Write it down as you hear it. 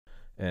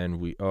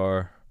And we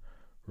are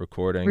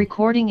recording.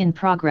 Recording in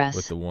progress.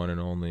 With the one and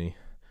only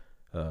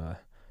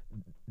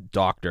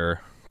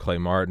Dr. Clay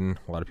Martin.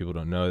 A lot of people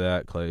don't know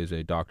that. Clay is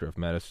a doctor of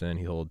medicine.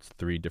 He holds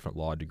 3 different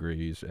law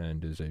degrees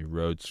and is a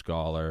Rhodes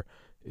Scholar.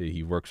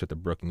 He works at the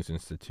Brookings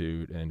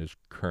Institute and is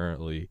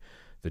currently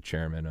the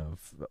chairman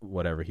of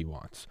whatever he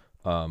wants.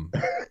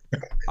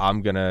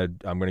 I'm gonna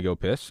go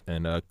piss,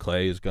 and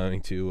Clay is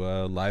going to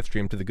live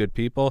stream to the good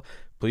people.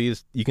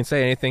 Please, you can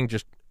say anything,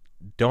 just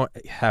don't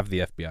have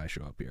the FBI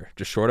show up here.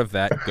 Just short of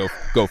that,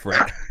 go for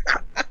it.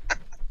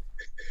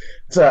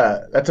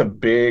 That's a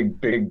big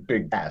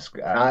task.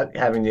 Not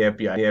having the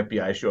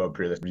FBI show up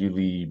here. That's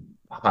really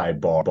high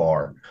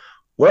bar.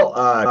 Well,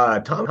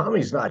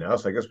 Tommy's not now,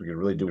 so I guess we could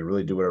really do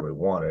whatever we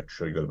want. I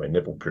show you guys my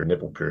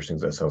nipple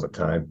piercings. That sounds like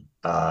time.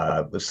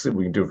 Let's see what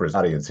we can do for his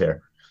audience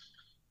here.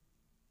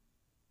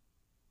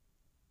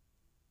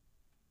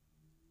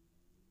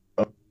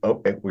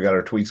 Okay, we got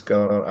our tweets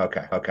going on.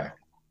 Okay.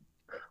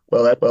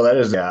 Well, that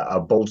is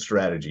a bold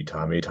strategy,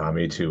 Tommy,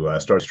 to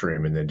start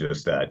streaming and then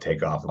just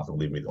take off and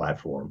leave me the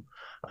platform.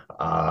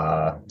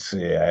 Let's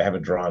see, I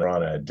haven't drawn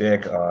a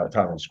dick top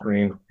of the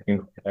screen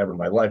ever in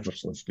my life.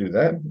 Let's do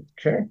that.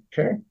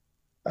 Okay.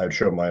 I would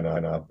show mine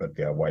off, but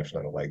the wife's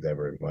not like that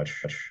very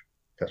much.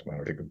 Test my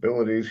artistic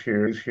abilities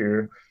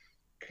here.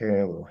 Okay,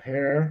 a little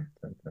hair.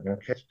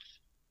 Okay.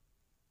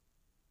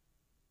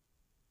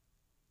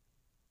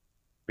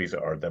 Piece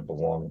of art that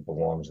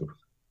belongs.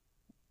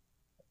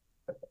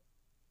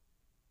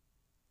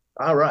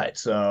 All right,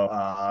 so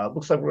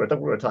looks like we're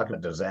talking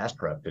about disaster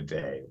prep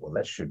today. Well,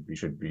 that should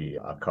be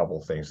a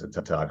couple things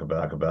to talk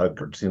about.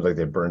 It seems like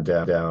they burned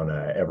down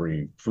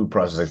every food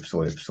processing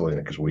facility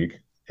next week,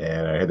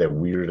 and I had that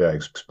weird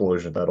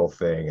explosion metal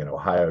thing in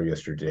Ohio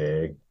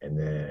yesterday, and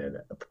then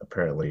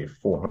apparently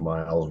 400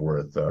 miles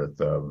worth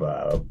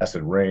of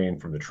acid rain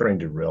from the train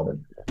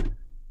derailment.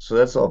 So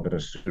that's all been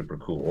super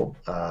cool.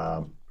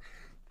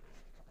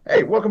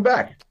 Hey, welcome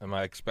back. Am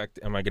I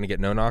going to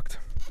get no-knocked?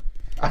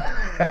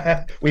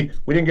 we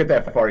didn't get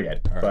that far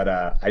yet, right. But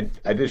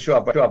I did show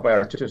off my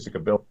artistic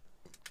ability.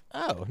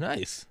 Oh,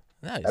 nice.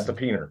 That's a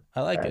peener.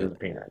 I like it. Is a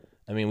peener.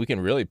 I mean, we can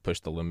really push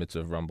the limits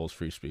of Rumble's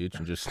free speech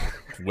and just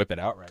whip it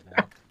out right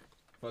now.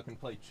 Fucking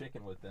play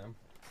chicken with them.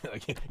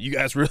 Like, you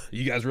guys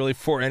really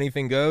for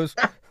anything goes?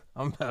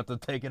 I'm about to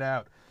take it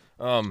out.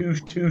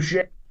 Touche.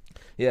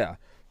 Yeah,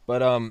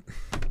 but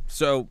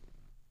so.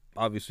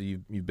 Obviously,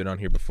 you've been on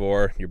here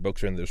before. Your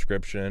books are in the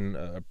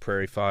description: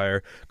 Prairie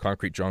Fire,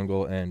 Concrete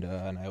Jungle, and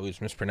I always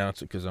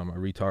mispronounce it because I'm a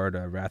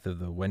retard. Wrath of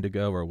the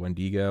Wendigo or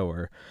Wendigo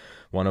or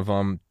one of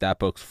them. That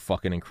book's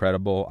fucking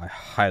incredible. I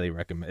highly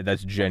recommend.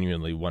 That's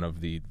genuinely one of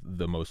the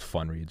most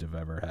fun reads I've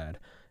ever had.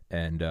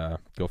 And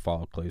go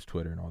follow Clay's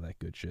Twitter and all that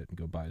good shit, and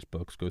go buy his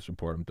books. Go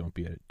support him. Don't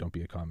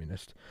be a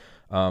communist.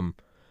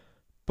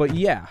 But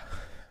yeah,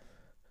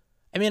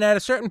 I mean, at a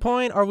certain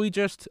point, are we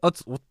just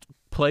let's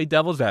play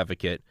devil's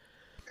advocate?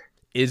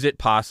 Is it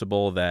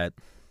possible that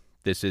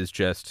this is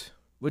just,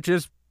 it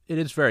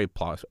is very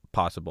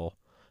possible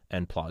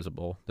and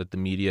plausible that the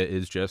media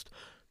is just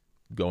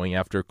going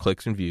after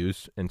clicks and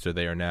views, and so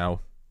they are now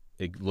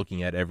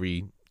looking at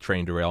every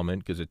train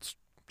derailment because it's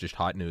just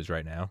hot news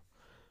right now?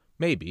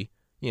 Maybe.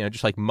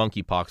 Just like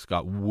monkeypox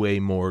got way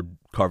more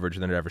coverage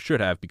than it ever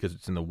should have because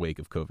it's in the wake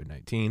of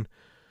COVID-19.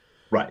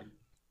 Right.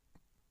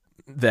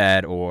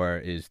 That, or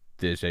is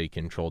this a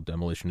controlled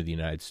demolition of the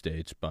United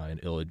States by an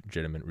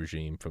illegitimate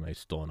regime from a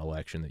stolen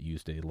election that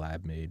used a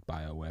lab-made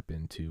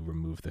bioweapon to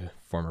remove the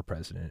former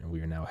president, and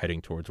we are now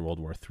heading towards World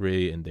War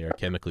III, and they are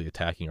chemically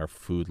attacking our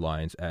food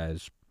lines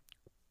as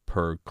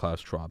per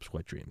Klaus Schwab's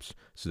wet dreams,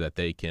 so that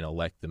they can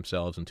elect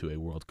themselves into a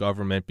world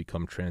government,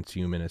 become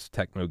transhumanist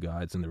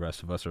techno-gods, and the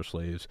rest of us are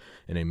slaves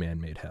in a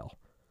man-made hell.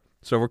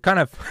 So we're kind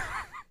of...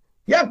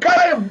 Yeah,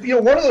 kind of.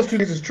 One of those two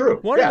things is true.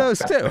 One of those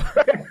two.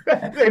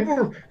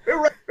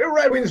 They're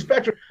right in the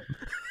spectrum.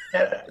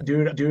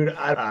 Dude,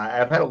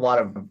 I've had a lot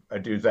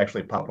of dudes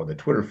actually pop on the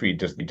Twitter feed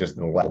just in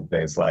the last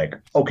day. It's like,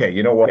 okay,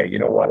 you know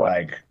what?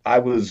 Like, I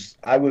was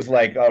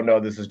like, oh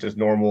no, this is just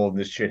normal.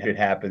 This shit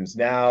happens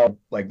now.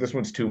 Like, this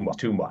one's too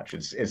much.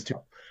 It's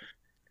too,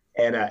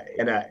 and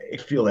I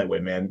feel that way,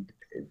 man.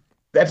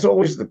 That's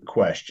always the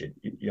question.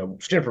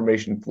 Shit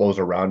information flows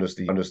around us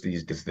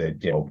these days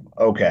that,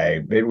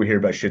 okay, maybe we hear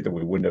about shit that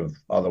we wouldn't have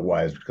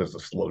otherwise because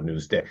of slow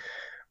news day.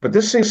 But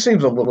this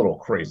seems a little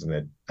crazy.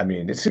 That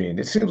it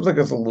seems like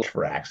it's a little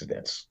for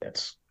accidents.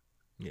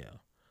 Yeah.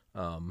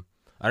 I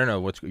don't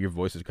know your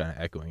voice is kind of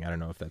echoing. I don't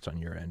know if that's on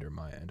your end or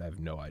my end. I have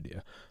no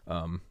idea.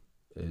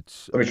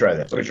 It's. Let me try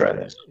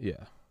this.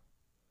 Yeah.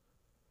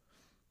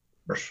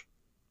 Worse.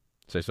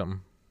 Say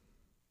something.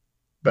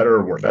 Better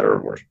or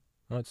worse?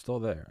 No, it's still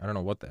there. I don't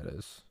know what that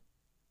is.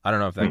 I don't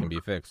know if that can be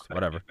fixed.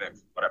 Whatever.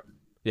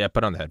 Yeah,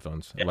 put on the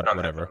headphones.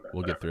 Whatever.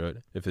 We'll get through it.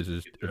 If this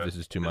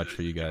is too much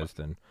for you guys,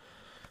 then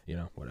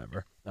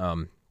whatever.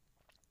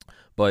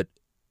 But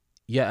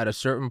yeah, at a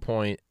certain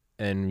point,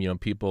 and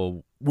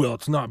people, well,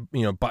 it's not,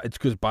 it's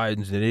because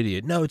Biden's an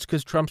idiot. No, it's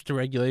because Trump's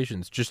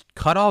deregulations. Just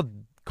cut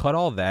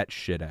all that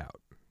shit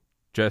out.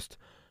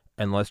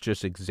 And let's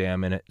just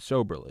examine it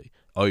soberly.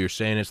 Oh, you're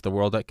saying it's the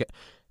world that...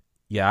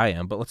 Yeah, I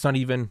am, but let's not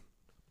even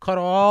cut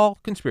all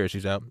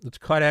conspiracies out. Let's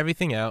cut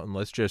everything out, and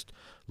let's just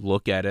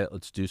look at it.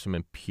 Let's do some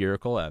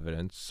empirical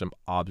evidence, some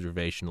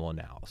observational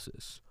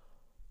analysis.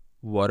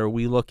 What are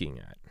we looking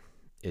at?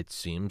 It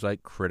seems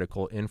like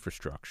critical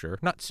infrastructure.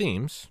 Not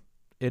seems.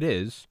 It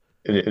is.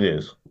 It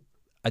is.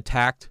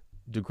 Attacked,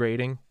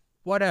 degrading,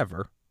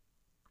 whatever.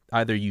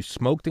 Either you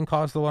smoked and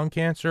caused the lung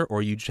cancer,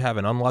 or you just have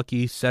an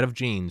unlucky set of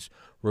genes.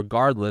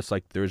 Regardless,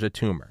 like, there's a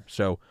tumor.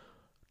 So,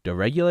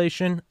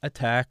 deregulation,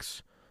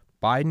 attacks,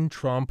 Biden,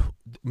 Trump,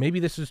 maybe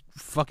this is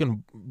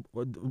fucking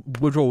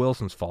Woodrow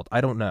Wilson's fault.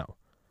 I don't know.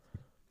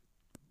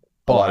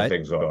 But a lot of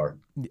things are.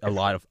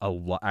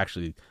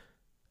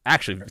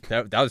 Actually,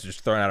 that was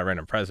just throwing out a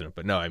random president,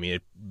 but no, I mean,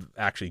 it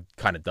actually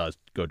kind of does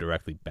go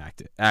directly back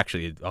to,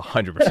 actually, it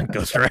 100%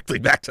 goes directly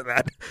back to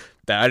that.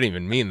 I didn't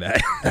even mean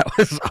that.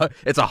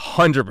 It's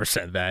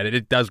 100% that.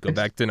 It does go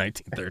back to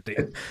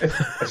 1913.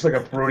 It's like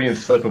a Freudian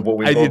slip of what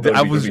we both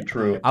know to be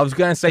true. I was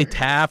going to say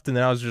Taft, and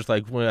then I was just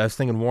like, I was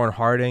thinking Warren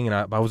Harding, and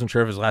I wasn't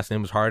sure if his last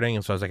name was Harding,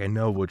 and so I was like, I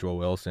know Woodrow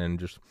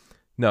Wilson,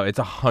 no, it's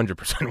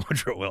 100%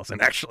 Woodrow Wilson,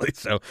 actually.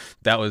 So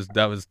I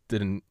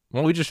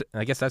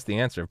guess that's the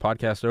answer.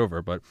 Podcast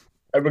over, but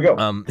there we go.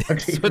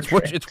 So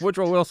it's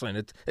Woodrow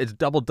Wilson. It's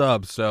double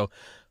dub. So,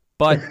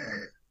 but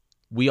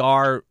we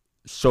are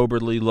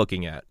soberly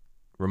looking at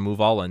remove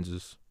all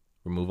lenses,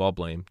 remove all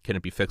blame. Can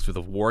it be fixed with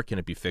a war? Can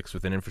it be fixed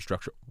with an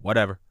infrastructure?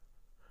 Whatever.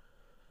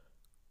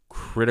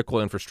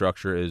 Critical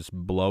infrastructure is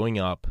blowing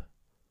up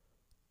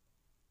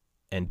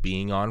and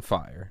being on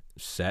fire,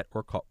 set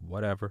or call,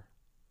 whatever.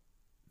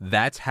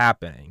 That's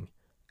happening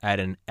at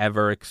an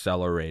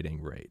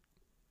ever-accelerating rate.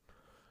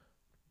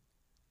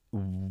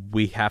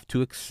 We have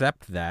to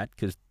accept that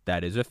because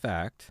that is a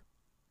fact.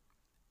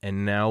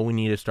 And now we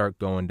need to start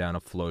going down a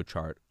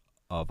flowchart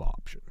of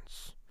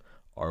options.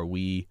 Are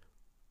we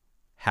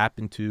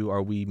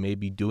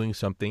maybe doing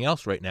something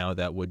else right now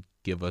that would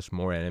give us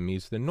more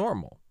enemies than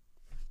normal?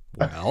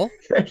 Well...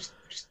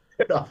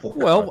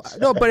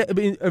 no, but I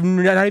mean,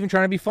 I'm not even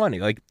trying to be funny.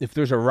 Like, if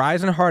there's a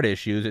rise in heart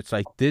issues, it's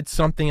like, did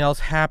something else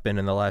happen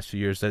in the last few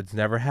years that's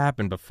never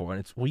happened before? And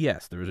it's, well,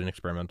 yes, there was an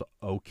experimental.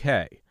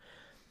 Okay.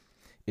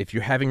 If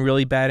you're having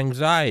really bad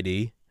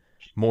anxiety,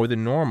 more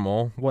than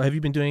normal, well, have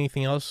you been doing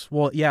anything else?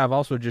 Well, yeah, I've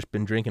also just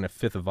been drinking a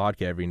fifth of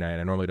vodka every night.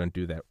 I normally don't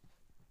do that.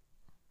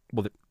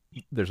 Well,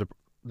 there's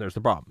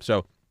the problem.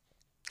 So,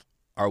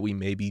 are we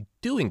maybe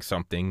doing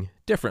something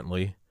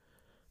differently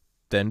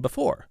than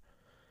before?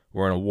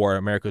 We're in a war.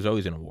 America's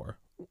always in a war.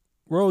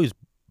 We're always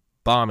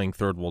bombing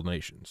third world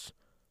nations.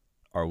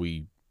 Are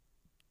we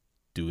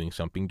doing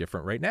something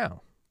different right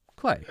now?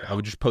 Clay, I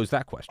would just pose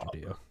that question to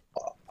you.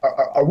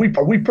 Are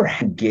we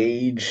perhaps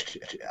engaged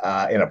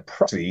in a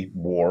proxy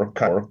war,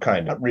 kind of,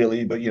 not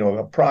really, but,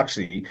 a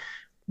proxy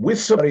with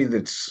somebody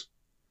that's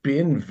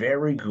been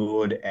very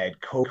good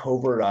at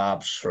covert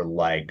ops for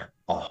like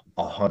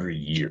 100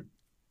 years?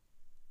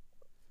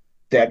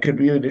 That could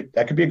be a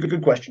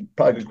good question.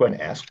 Probably a good question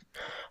to ask.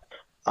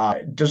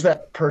 Does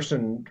that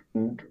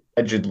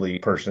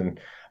allegedly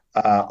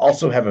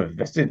also have a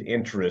vested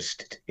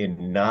interest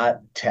in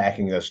not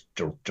attacking us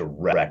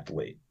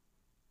directly?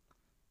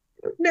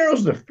 It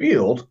narrows the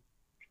field.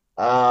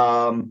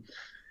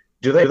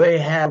 Do they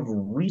have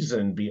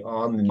reason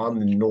beyond the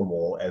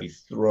normal as we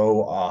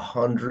throw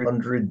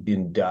 $100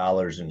 billion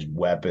in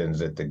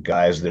weapons at the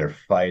guys that are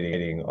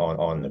fighting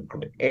on the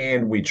grid,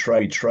 and we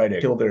try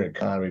to kill their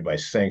economy by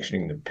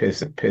sanctioning the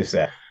piss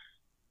out?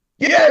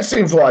 Yeah, it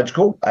seems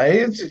logical.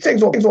 It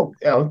seems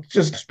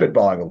just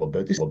spitballing a little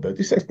bit.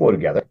 These things flow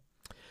together.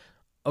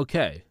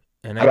 Okay.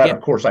 And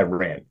of course, I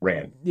ran.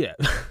 Yeah,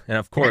 and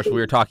of course, we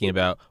were talking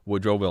about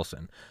Woodrow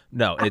Wilson.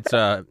 No, it's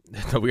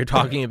we were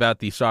talking about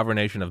the sovereign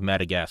nation of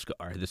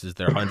Madagascar. This is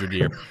their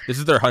 100-year. This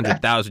is their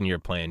 100,000-year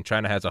plan.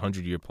 China has a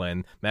 100-year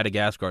plan.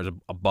 Madagascar is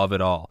above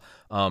it all.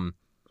 And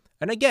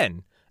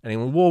again,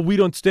 well, we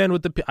don't stand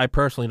with I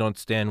personally don't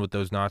stand with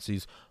those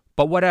Nazis.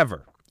 But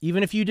whatever.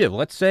 Even if you do,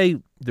 let's say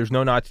there's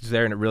no Nazis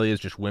there, and it really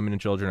is just women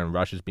and children, and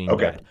Russia's being bad.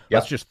 Yep.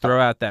 Let's just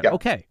throw out that. Yep.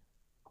 Okay.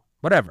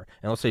 Whatever.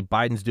 And let's say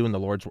Biden's doing the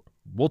Lord's work.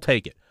 We'll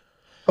take it.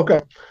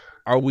 Okay.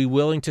 Are we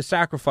willing to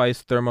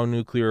sacrifice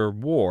thermonuclear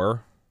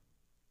war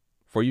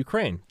for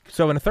Ukraine?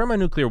 So in a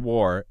thermonuclear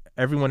war,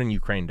 everyone in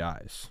Ukraine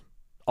dies.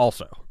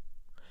 Also.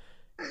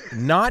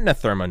 Not in a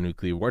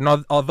thermonuclear war.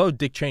 Now, although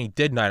Dick Cheney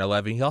did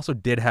 9/11, he also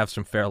did have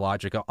some fair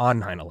logic on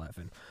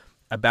 9/11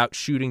 about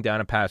shooting down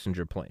a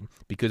passenger plane.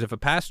 Because if a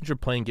passenger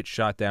plane gets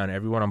shot down,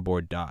 everyone on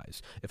board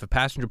dies. If a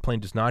passenger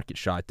plane does not get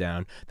shot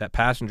down, that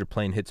passenger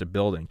plane hits a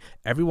building.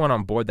 Everyone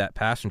on board that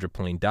passenger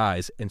plane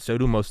dies, and so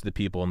do most of the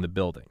people in the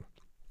building.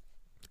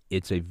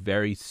 It's a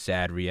very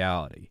sad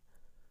reality.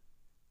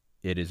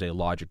 It is a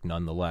logic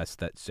nonetheless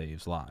that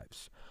saves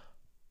lives.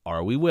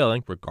 Are we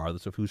willing,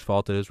 regardless of whose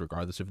fault it is,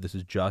 regardless if this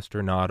is just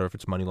or not, or if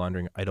it's money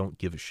laundering, I don't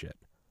give a shit.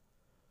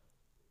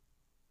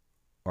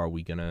 Are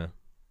we going to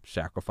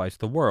sacrifice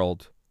the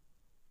world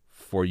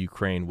for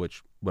Ukraine,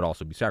 which would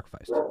also be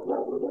sacrificed?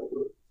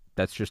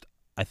 That's just,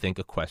 I think,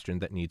 a question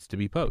that needs to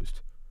be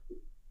posed.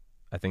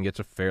 I think it's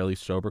a fairly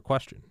sober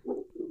question.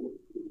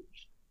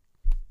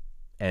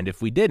 And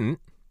if we didn't,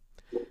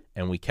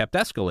 and we kept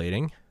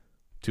escalating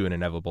to an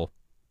inevitable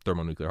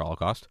thermonuclear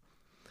holocaust,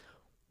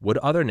 would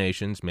other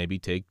nations maybe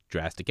take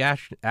drastic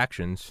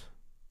actions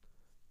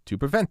to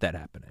prevent that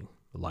happening,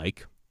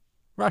 like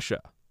Russia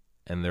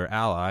and their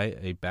ally,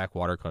 a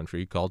backwater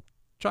country called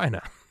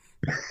China?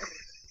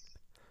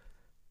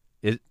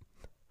 It,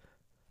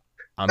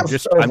 I'm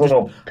just, That was I'm a just,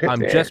 little pit I'm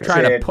there. just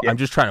trying to, Yeah. I'm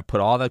just trying to put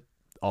all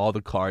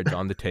the cards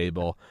on the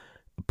table,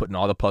 putting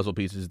all the puzzle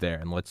pieces there,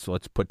 and let's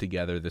put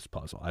together this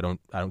puzzle. I don't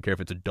care if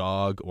it's a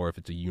dog or if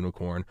it's a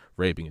unicorn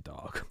raping a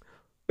dog.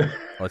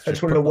 I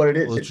just want to know what it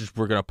is.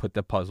 We're gonna put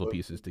the puzzle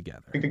pieces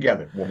together.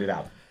 Together, work it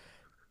out.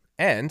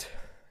 And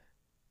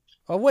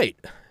oh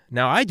wait,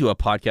 now I do a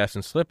podcast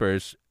in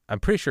slippers. I'm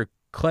pretty sure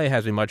Clay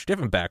has a much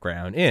different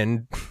background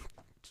in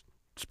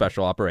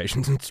special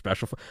operations and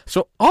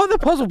so all the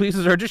puzzle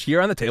pieces are just here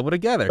on the table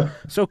together.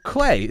 So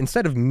Clay,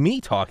 instead of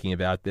me talking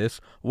about this,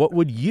 what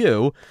would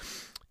you,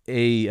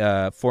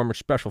 a former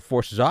special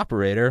forces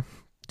operator,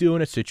 do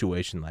in a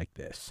situation like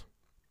this?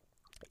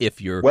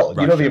 If you're Well,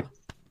 Russia?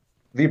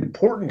 the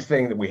important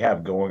thing that we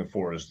have going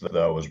for us,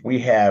 though, is we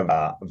have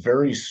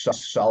very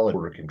solid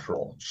border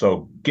control.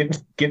 So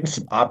getting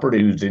some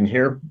operatives in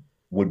here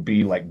would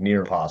be like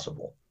near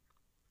impossible.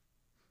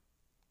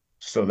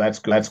 So that's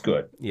good. That's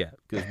good. Yeah,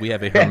 because we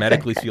have a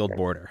hermetically sealed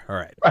border. All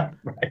right.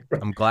 Right.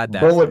 I'm glad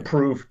that's there.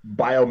 Bulletproof,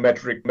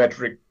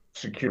 metric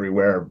security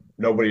where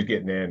nobody's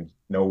getting in,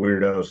 no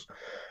weirdos.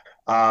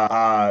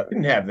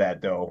 Didn't have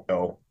that though.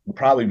 No, would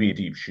probably be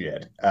deep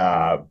shit.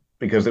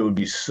 Because it would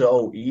be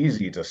so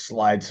easy to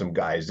slide some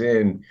guys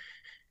in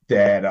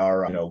that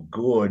are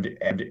good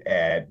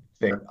at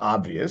things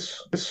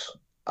obvious.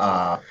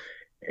 Uh,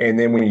 and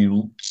then when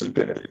you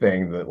spin a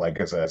thing that like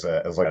as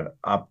like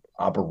an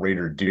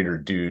operator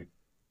dude,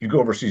 you go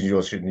overseas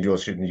and you do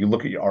shit, and you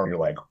look at your arm, and you're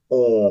like,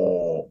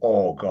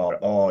 oh god,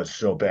 oh it's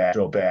so bad,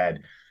 so bad.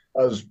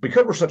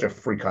 Because we're such a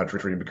free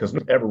country, because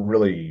no one ever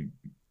really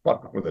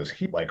fuck with us.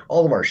 Like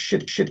all of our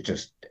shit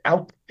just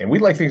out, and we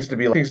like things to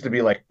be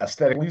like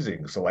aesthetic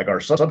pleasing. So like our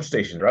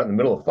substations are out in the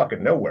middle of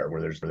fucking nowhere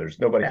where there's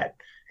nobody at,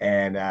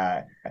 and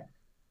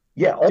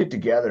yeah, all it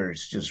together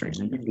is just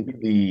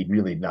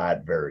really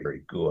not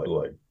very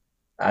good.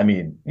 I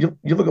mean, you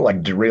look at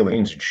like derailing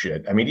and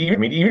shit.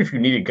 Even if you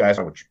needed guys,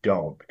 on which you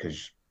don't,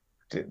 because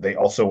they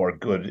also are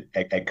good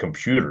at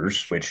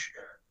computers, which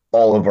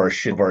all of our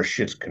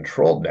shit's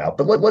controlled now.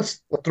 But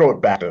let's throw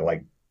it back to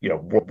like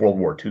World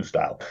War II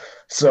style.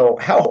 So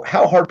how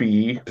hard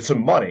be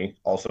some money?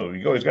 Also,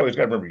 you always got to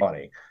remember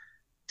money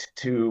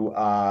to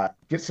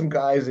get some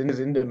guys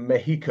into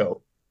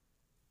Mexico.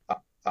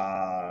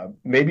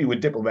 Maybe with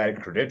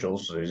diplomatic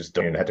credentials, so they just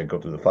don't even have to go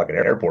through the fucking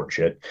airport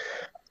shit.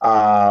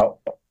 Uh,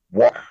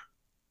 walk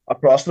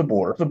across the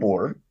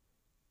border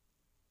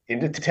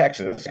into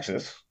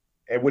Texas,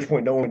 at which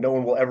point no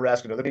one will ever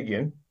ask another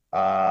again.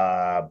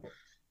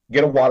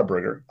 Get a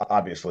Whataburger,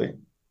 obviously.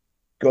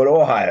 Go to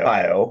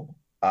Ohio,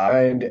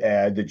 and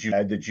add that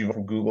you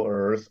from Google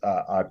Earth,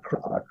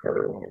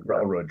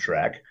 railroad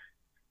track.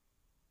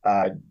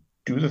 Uh,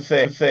 do the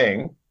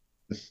thing.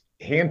 This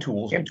hand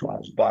tools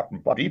bought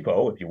from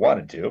Depot if you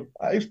wanted to.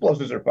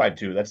 Explosives are fine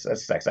too. That's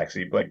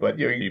sexy, but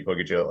you get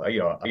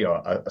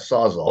a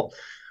sawzall.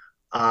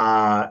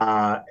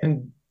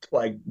 And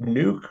like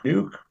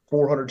nuke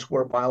 400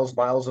 square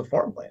miles of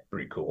farmland.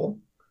 Pretty cool.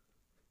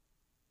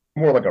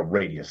 More like a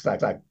radius,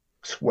 not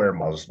square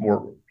miles.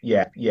 More,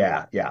 yeah.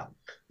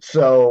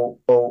 So,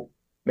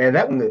 man,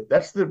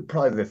 that's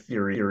probably the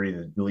theory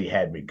that really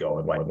had me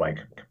going, like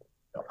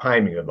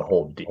timing of the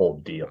whole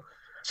deal.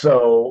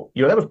 So,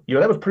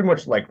 that was pretty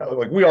much like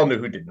we all knew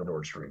who did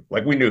Nord Stream.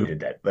 Like we knew who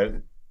did that. But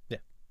Yeah.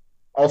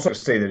 also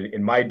say that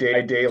in my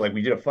day, like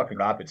we did a fucking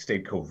op, it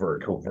stayed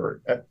covert.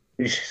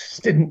 It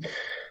just didn't.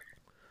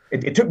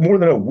 It took more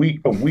than a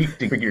week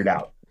to figure it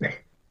out.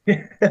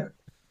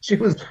 She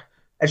was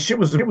that shit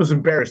was it was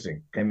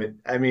embarrassing.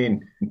 I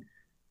mean,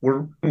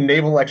 we're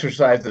naval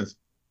exercises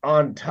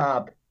on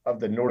top of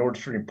the Nord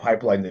Stream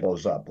pipeline that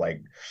blows up.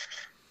 Like,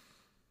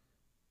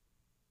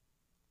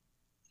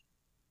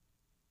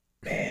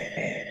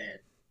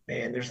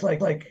 man, there's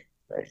like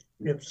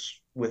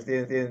ships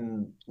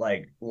within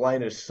like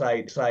line of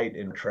sight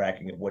and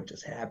tracking of what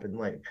just happened.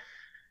 Like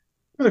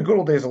the good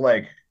old days of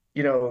like,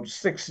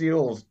 six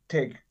SEALs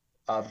take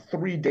a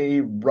 3 day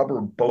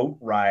rubber boat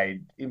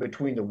ride in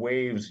between the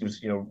waves,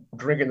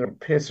 drinking their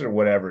piss or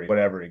whatever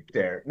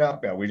there. No,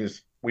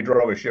 we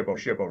drove a ship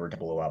over to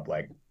blow up.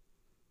 Like,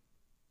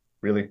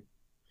 really?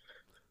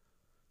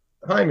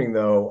 Timing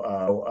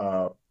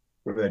though,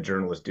 whatever that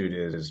journalist dude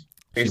is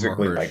Seymour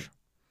basically Hirsch.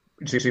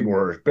 like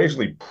Seymour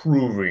basically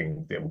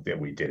proving that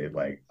we did it.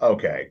 Like,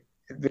 okay,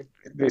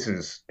 this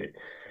is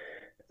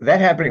that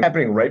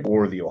happening right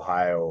before the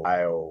Ohio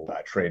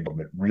trade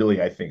movement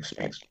really, I think,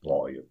 speaks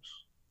volumes.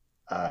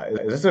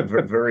 This is a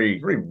very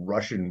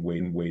Russian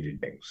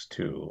weighted things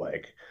too.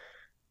 Like,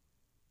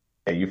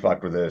 hey, you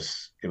fucked with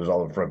this. It was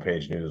all in front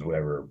page news,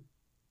 whatever.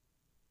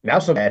 Now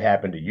something bad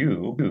happened to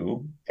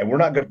you, and we're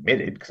not going to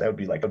admit it because that would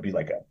be like a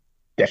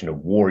declaration of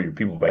war. Your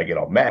people might get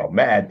all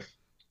mad.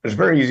 it's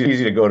very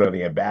easy to go to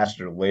the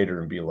ambassador later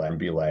and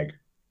be like,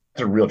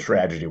 it's a real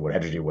tragedy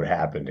what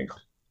happened. And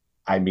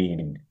I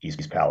mean,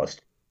 East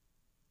Palestine.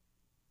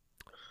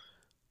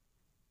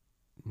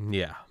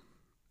 Yeah,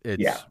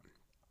 Yeah.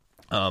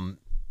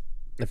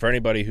 it's for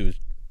anybody who's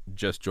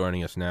just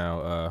joining us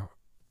now,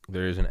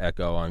 there is an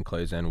echo on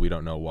Clay's end. We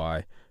don't know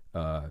why,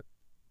 and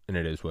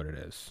it is what it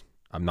is.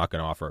 I'm not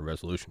going to offer a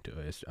resolution to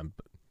it.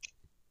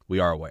 We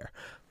are aware.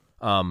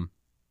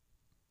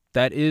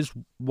 That is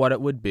what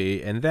it would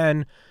be. And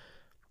then,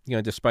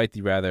 despite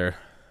the rather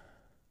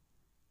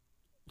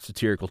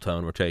satirical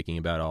tone we're taking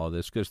about all of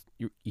this, because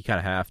you kind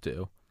of have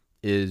to,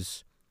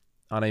 is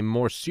on a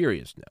more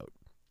serious note.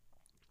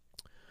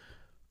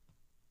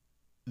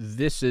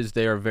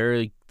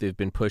 They've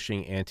been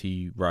pushing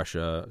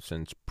anti-Russia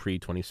since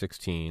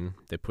pre-2016.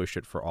 They pushed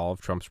it for all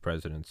of Trump's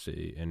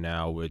presidency, and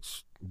now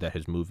that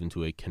has moved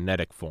into a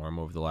kinetic form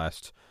over the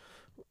last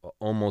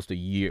almost a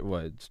year.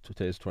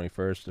 Today's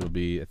 21st. It'll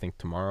be, I think,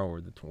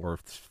 tomorrow or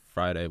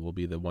Friday will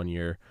be the 1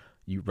 year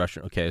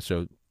Russian. Okay,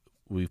 so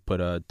we've put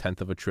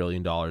 $1/10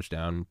 trillion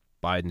down.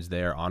 Biden's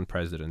there on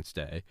President's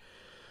Day.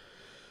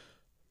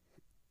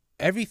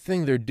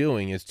 Everything they're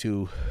doing is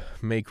to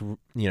make,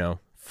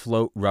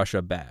 float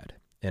Russia bad.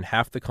 And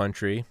half the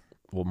country,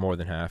 well, more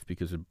than half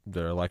because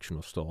their election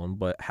was stolen,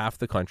 but half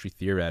the country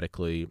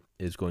theoretically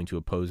is going to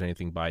oppose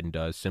anything Biden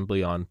does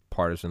simply on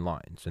partisan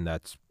lines. And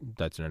that's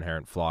an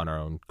inherent flaw in our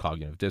own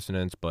cognitive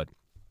dissonance, but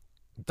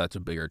that's a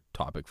bigger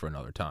topic for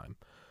another time.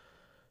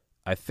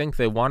 I think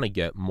they want to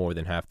get more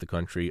than half the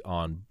country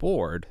on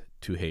board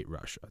to hate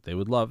Russia. They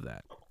would love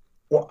that.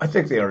 Well, I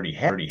think they already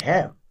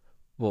have.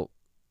 Well,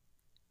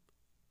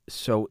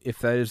 so if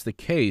that is the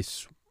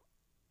case,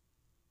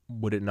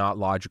 would it not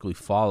logically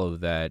follow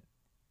that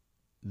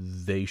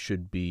they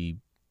should be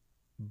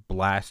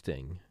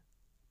blasting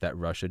that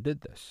Russia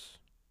did this?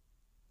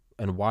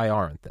 And why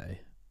aren't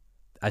they?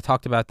 I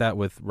talked about that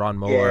with Ron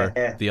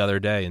Mueller the other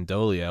day in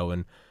Dolio,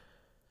 and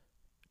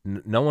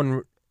no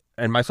one,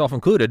 and myself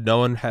included, no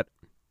one had,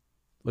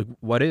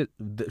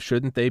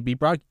 shouldn't they be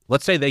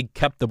let's say they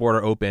kept the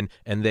border open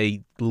and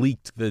they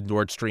leaked the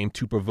Nord Stream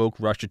to provoke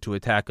Russia to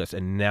attack us,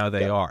 and now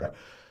they are. Yeah.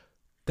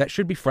 That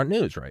should be front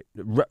news, right?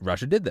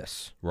 Russia did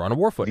this. We're on a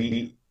war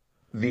footing.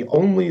 The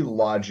only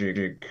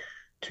logic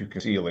to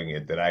concealing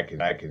it that I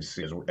can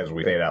see as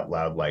we say it out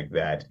loud like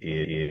that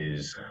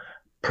is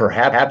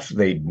perhaps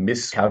they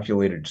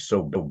miscalculated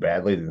so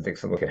badly they think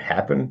something could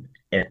happen,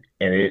 and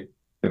it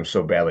them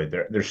so badly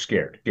they're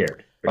scared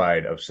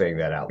of saying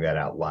that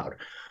out loud.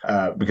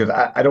 Because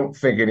I don't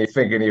think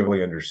any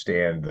really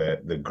understand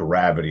the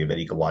gravity of that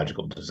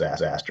ecological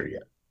disaster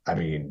yet. I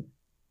mean,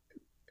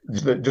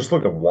 just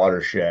look at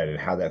watershed and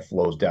how that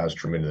flows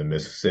downstream into the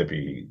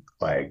Mississippi.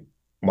 Like,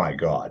 my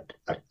God,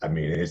 I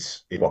mean,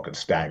 it's fucking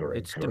staggering.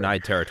 It's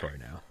denied territory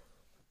now.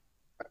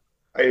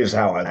 Is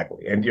how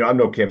exactly. And I'm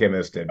no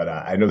chemist, but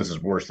I know this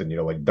is worse than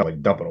like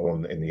dumping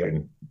oil in the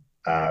ocean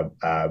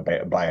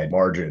by a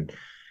margin.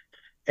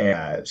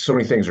 And so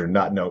many things are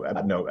not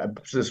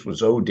this was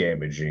so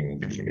damaging.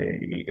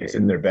 It's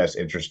in their best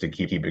interest to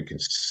keep it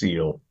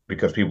concealed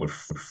because people would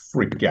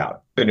freak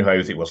out. They knew how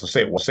you think. Well,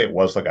 say it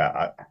was like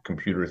a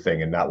computer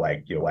thing and not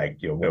like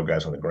no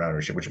guys on the ground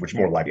or shit, which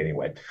more like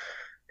anyway.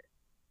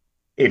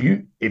 If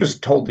you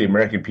just told the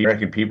American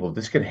people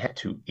this could happen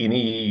to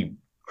any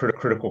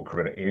critical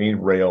any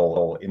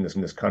rail in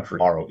this country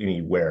tomorrow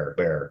anywhere,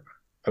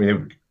 I mean, they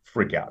would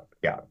freak out.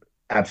 Yeah,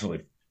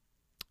 absolutely.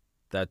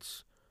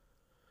 That's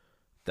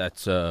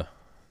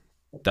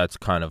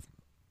kind of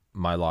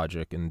my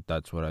logic, and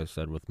that's what I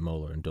said with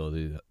Mueller and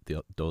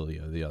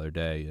Dolio the other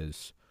day.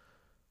 Is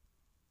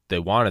they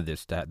wanted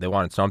they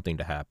wanted something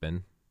to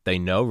happen. They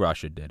know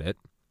Russia did it,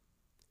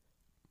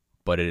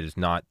 but it is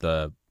not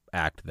the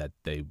act that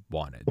they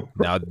wanted.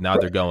 Now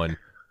they're going,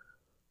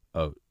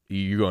 oh,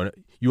 you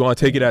want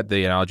to take it out?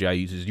 The analogy I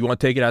use is, you want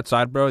to take it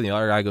outside, bro? And the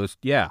other guy goes,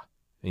 yeah,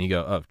 and you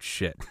go, oh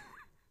shit.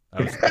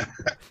 I was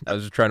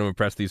just trying to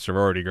impress these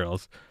sorority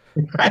girls.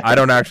 I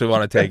don't actually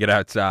want to take it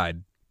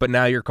outside, but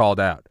now you're called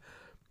out.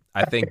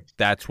 I think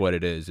that's what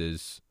it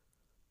is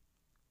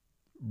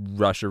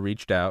Russia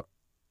reached out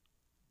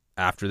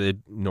after the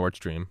Nord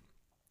Stream,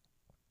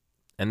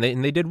 and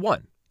they did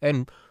one.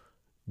 And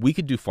we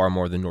could do far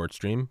more than Nord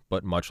Stream,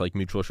 but much like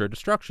mutual assured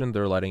destruction,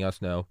 they're letting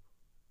us know,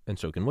 and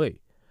so can we.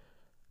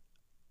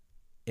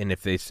 And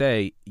if they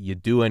say you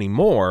do any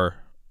more,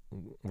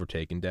 we're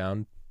taking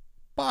down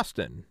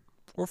Boston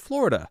or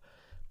Florida.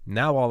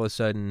 Now, all of a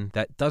sudden,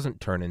 that doesn't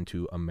turn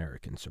into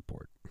American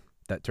support.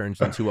 That turns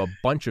into a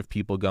bunch of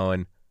people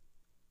going,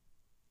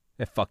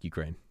 fuck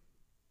Ukraine.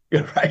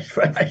 Yeah, right,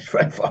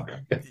 fuck.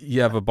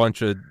 You have a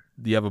bunch of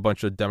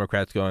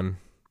Democrats going,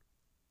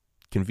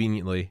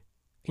 conveniently,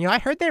 I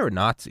heard they were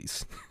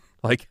Nazis.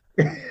 Like,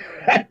 the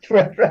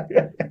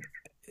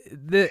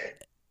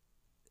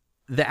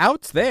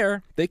out's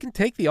there. They can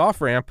take the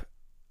off-ramp.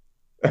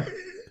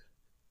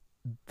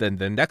 Then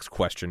the next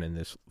question in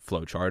this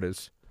flowchart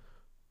is,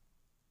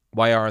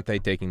 why aren't they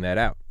taking that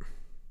out?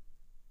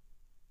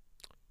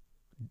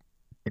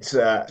 It's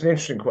an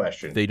interesting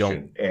question. They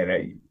don't,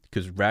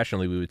 because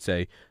rationally we would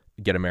say,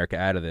 get America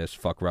out of this,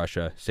 fuck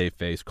Russia, save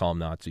face, call them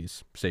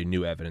Nazis, say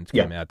new evidence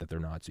Yeah. came out that they're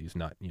Nazis,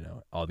 not,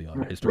 all the other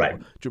Right.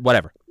 historical,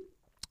 whatever.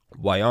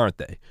 Why aren't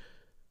they?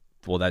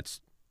 Well,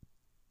 that's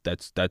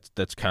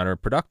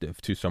counterproductive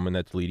to someone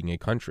that's leading a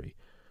country.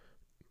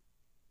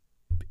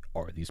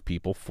 Are these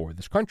people for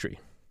this country?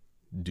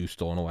 Do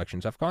stolen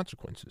elections have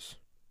consequences?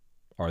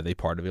 Are they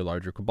part of a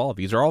larger cabal?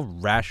 These are all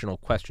rational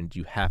questions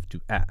you have to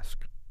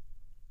ask.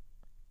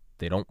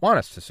 They don't want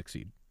us to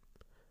succeed.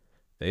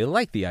 They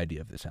like the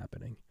idea of this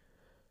happening.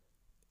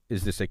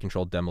 Is this a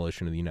controlled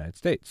demolition of the United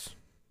States?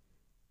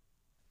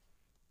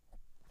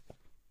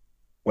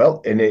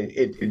 Well, and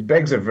it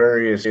begs a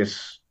various,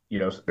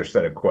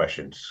 set of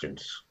questions.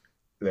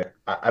 That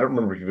I don't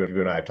remember if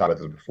you and I have talked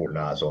about this before,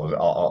 now, so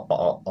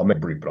I'll make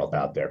it brief, but I'll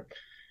out there.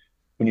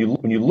 When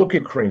you look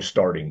at Ukraine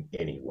starting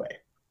anyway,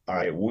 all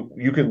right,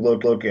 you could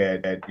look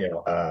at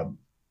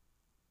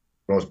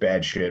most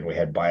bad shit. And we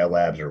had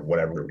biolabs or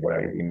whatever,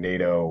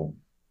 NATO,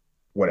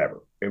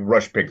 whatever.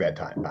 Rush picked that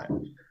time.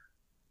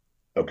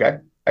 Okay,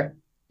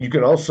 you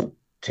can also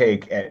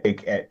take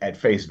at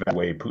face value the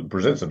way Putin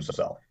presents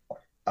himself.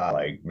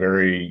 Like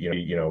very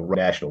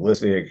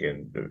nationalistic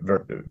and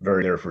very,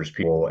 very there for his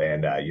people,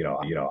 and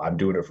I'm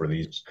doing it for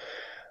these.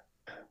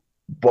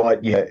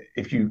 But yeah,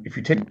 if you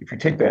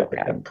take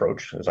that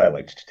approach, as I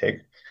like to take,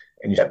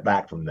 and you step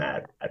back from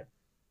that,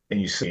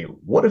 and you see,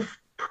 what if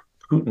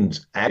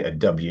Putin's a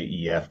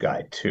WEF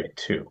guy too?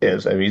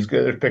 I mean, he's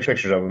good. There's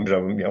pictures of him.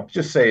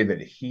 Just say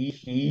that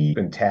he's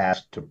been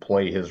tasked to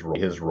play his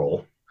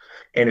role,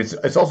 and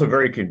it's also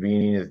very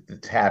convenient.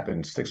 It's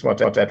happened 6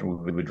 months after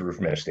we withdrew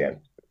from Afghanistan.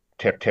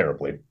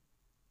 Terribly,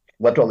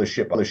 left all this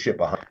shit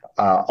behind.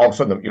 All of a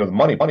sudden, the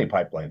money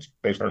pipelines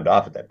basically turned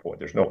off at that point.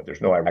 There's no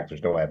Iraq,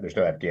 there's no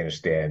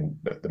Afghanistan.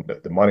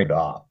 The money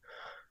off.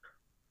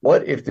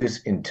 What if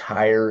this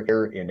entire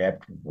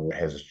inept war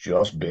has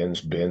just been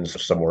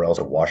somewhere else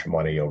to wash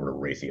money over to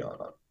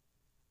Raytheon?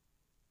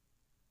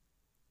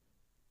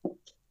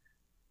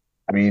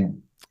 I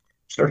mean,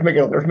 starts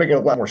making a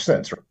lot more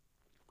sense.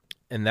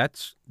 And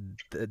that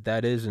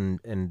is,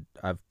 and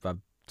I've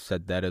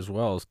said that as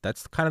well.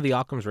 That's kind of the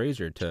Occam's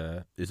razor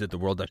to, is it the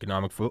World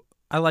Economic Forum?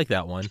 I like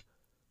that one.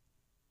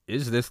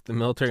 Is this the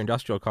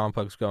military-industrial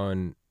complex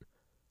going,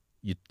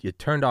 you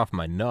turned off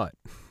my nut.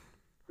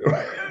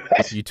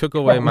 You took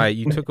away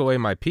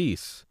my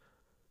peace.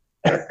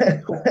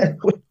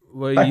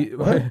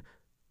 What?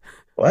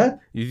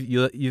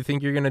 You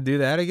think you're gonna do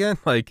that again?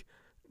 Like,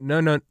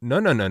 no.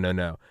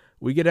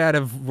 We get out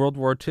of World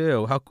War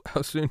II.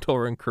 How soon till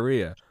we're in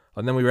Korea?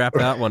 And then we wrap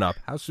that one up.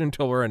 How soon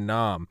till we're in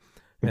Nam?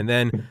 And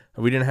then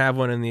we didn't have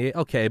one in the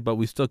but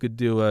we still could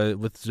do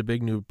with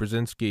Zbigniew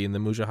Brzezinski and the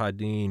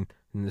Mujahideen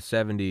in the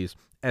 70s,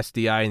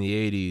 SDI in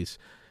the 80s.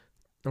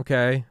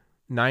 Okay,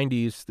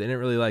 90s, they didn't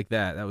really like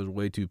that. That was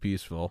way too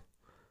peaceful.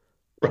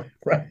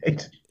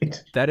 Right.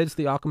 That is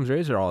the Occam's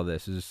razor. All of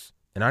this is,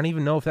 and I don't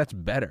even know if that's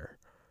better.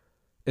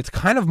 It's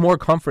kind of more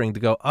comforting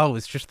to go, oh,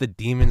 it's just the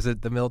demons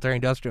at the military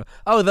industrial.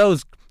 Oh,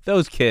 those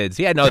kids.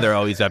 Yeah, no, they're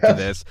always up to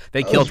this.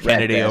 They killed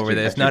Kennedy over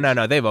this.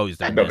 No, they've always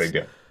done this. No big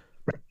deal.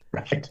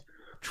 Right.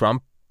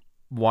 Trump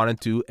wanted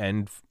to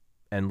end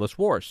endless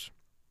wars.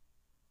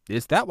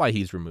 Is that why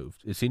he's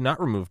removed? Is he not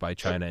removed by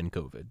China and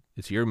COVID?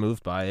 Is he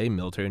removed by a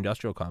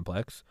military-industrial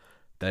complex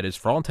that is,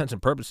 for all intents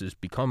and purposes,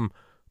 become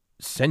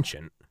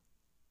sentient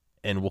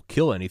and will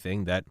kill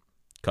anything that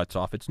cuts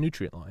off its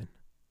nutrient line?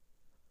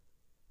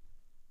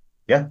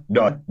 Yeah,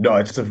 no,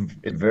 it's a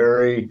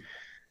very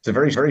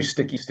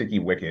sticky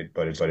wicket,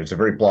 but it's a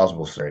very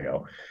plausible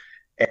scenario,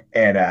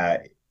 and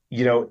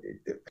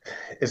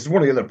it's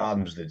one of the other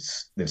problems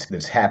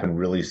that's happened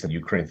really since the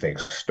Ukraine thing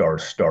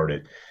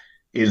started.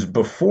 Is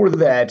before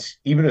that,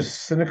 even as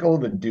cynical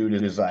of a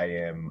dude as I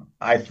am,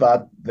 I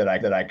thought that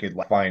I could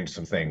find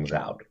some things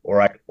out,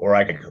 or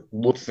I could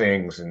look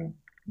things and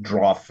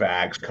draw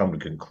facts, come to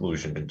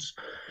conclusions.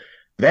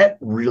 That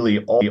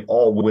really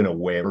all went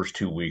away the first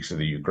 2 weeks of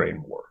the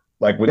Ukraine war.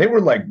 Like when they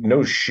were like,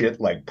 no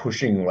shit, like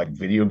pushing like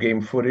video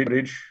game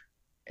footage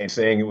and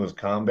saying it was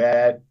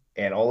combat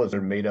and all this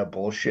are made up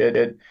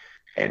bullshit.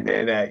 And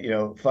then,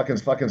 fucking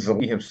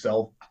Zelensky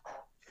himself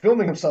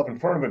filming himself in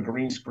front of a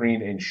green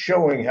screen and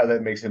showing how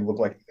that makes him look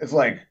like, it's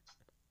like,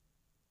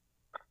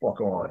 fuck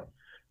on.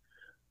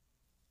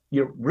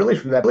 Really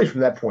from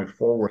that point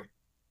forward,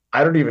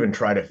 I don't even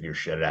try to figure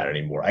shit out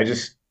anymore. I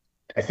think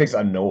it's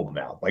unknowable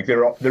now. Like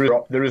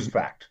there is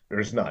fact. There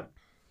is none.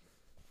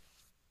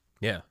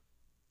 Yeah.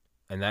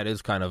 And that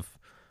is kind of,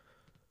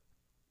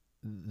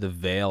 the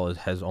veil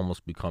has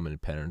almost become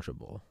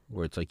impenetrable,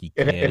 where it's like you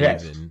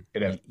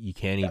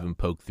can't even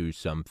poke through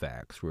some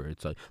facts, where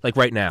it's like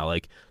right now,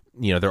 like,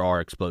 there are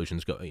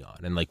explosions going on,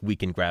 and like we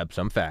can grab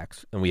some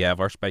facts and we have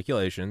our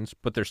speculations,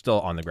 but they're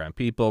still on the ground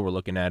people. We're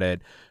looking at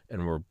it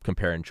and we're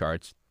comparing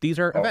charts. These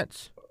are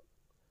events.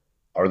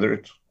 Are there?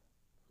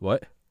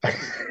 What?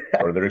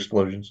 Are there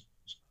explosions?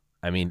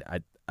 I mean,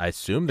 I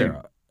assume there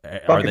are.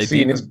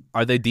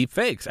 Are they deep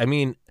fakes? I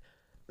mean,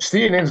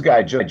 CNN's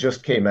guy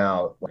just came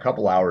out a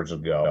couple hours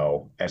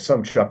ago, and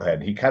some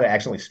chucklehead, he kind of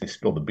accidentally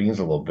spilled the beans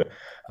a little bit.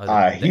 The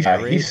air He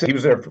raid. said he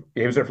was there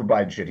for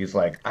Biden shit. He's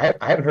like, I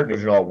haven't heard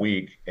news all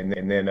week, and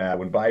then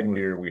when Biden was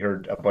here, we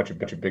heard a bunch of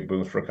big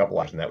booms for a couple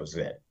hours, and that was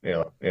it.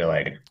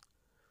 Like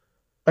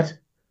what?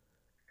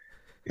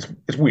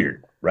 It's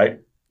weird, right?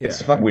 Yeah.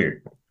 It's fucking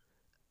weird.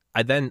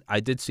 I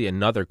did see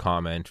another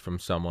comment from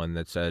someone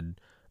that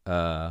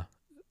uh,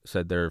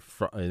 said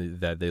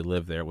that they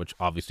live there, which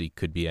obviously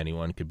could be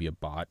anyone, could be a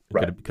bot,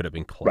 Right, could have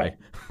been Clay, right,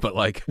 but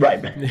like right.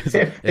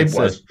 It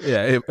was.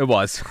 yeah, it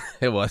was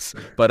it was,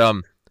 but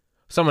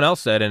someone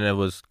else said, and it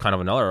was kind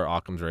of another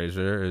Occam's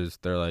razor, is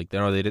they're like,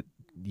 they did,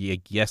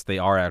 yes, they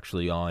are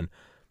actually on,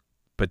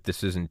 but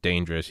this isn't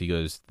dangerous. He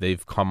goes,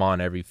 they've come on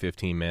every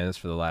 15 minutes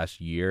for the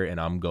last year, and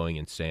I'm going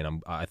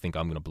insane. I think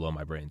I'm gonna blow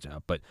my brains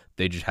out, but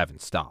they just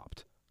haven't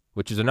stopped,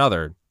 which is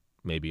another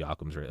maybe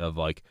Occam's razor of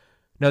like,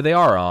 no, they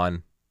are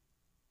on.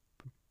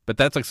 But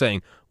that's like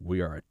saying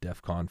we are at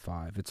DEFCON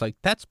 5. It's like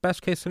that's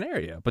best case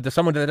scenario. But there's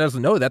someone that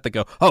doesn't know that, they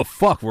go, "Oh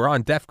fuck, we're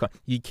on DEFCON."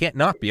 You can't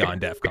not be on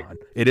DEFCON. Right.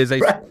 It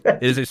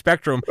is a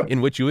spectrum in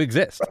which you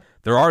exist.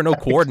 There are no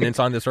coordinates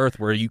on this earth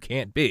where you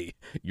can't be.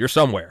 You're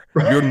somewhere.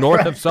 You're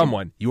north of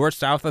someone. You are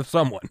south of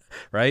someone.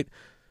 Right.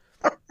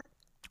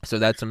 So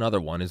that's another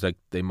one. Is like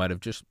they might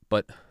have just.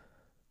 But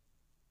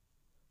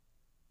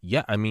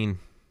yeah, I mean,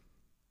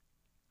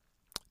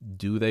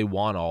 do they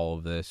want all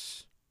of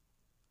this?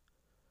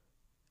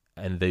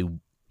 And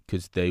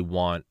because they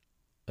want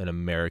an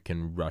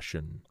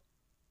American-Russian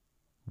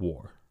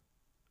war.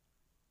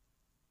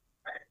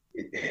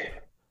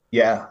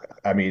 Yeah,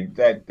 I mean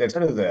that's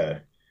kind of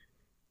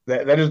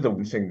that is the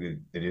one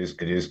thing that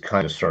is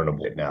kind of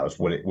discernible now is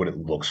what it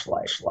looks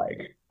like.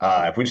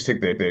 If we just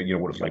take the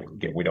what it's like,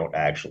 we don't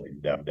actually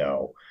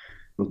know.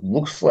 It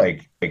looks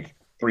like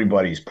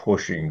everybody's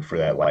pushing for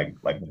that like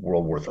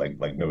World War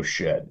like no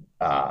shit.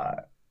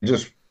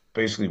 Just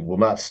basically will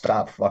not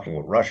stop fucking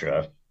with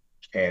Russia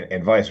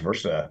and vice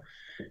versa.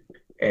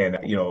 And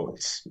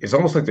it's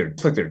almost like they're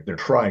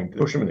trying to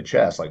push them in the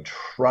chest, like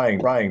trying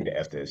to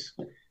F this,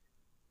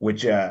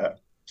 which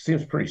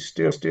seems pretty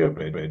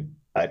stupid.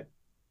 But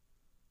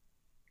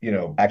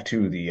back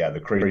to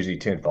the crazy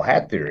tinfoil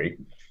hat theory.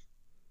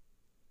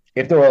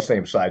 If they're all the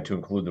same side to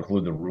include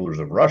the rulers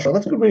of Russia,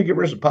 that's a good way to get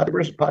rid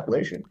of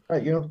population.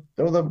 Right,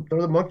 throw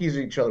the monkeys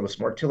at each other with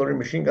some artillery,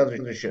 machine guns,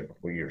 and shit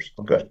for years.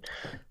 Good.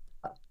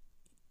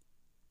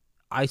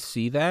 I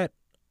see that,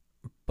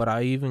 but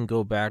I even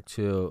go back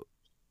to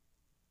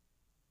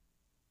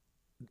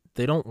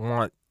they don't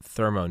want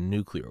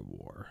thermonuclear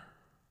war.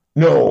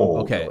 No.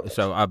 Okay, No.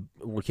 so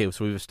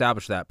we've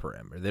established that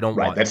parameter. They don't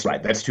want. That's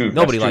right. That's too.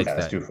 Nobody that's likes too, that.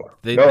 That's too far.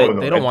 They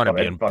don't want to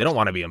be in. They don't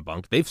want to be in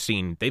bunk. They've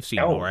seen No.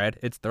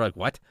 NORAD. They're like,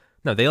 what?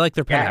 No, they like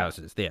their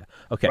penthouses. Yeah.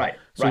 Okay. Right.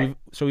 So right.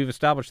 we've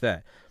established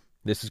that.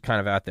 This is kind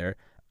of out there.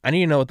 I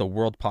need to know what the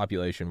world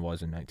population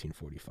was in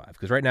 1945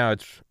 because right now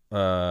it's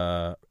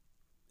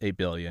 8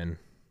 billion.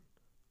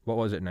 What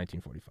was it in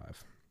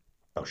 1945?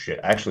 Oh shit!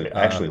 I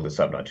actually looked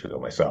up not too ago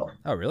myself.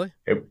 Oh really?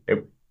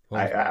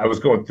 I was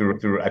going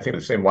through. I think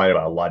the same line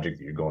about logic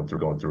that you're going through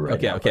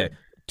right now. Okay.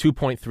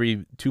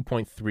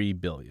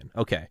 2.3 billion.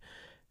 Okay.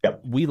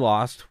 Yep. We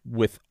lost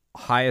with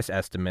highest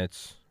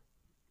estimates,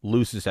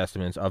 loosest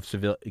estimates of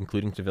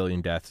including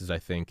civilian deaths is I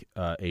think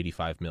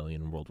 85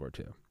 million in World War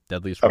II.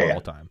 Deadliest war of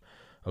all time.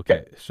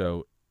 Okay.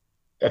 So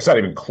that's not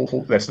even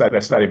cool. That's like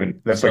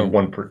 1%. That's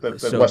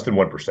less than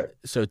 1%.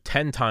 So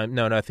 10 times,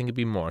 no, I think it'd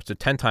be more. So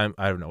 10 times,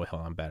 I don't know,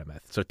 hold on, I'm bad at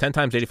math. So 10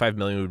 times 85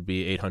 million would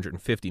be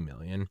 850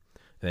 million.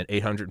 And then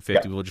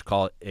 850, we'll just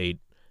call it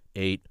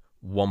 8,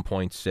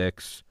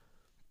 1.6,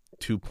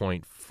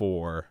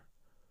 2.4,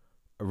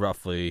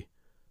 roughly.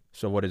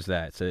 So what is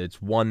that? So it's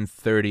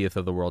 1/30th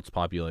of the world's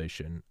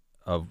population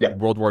of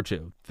World War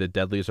II, the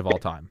deadliest of all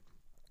time.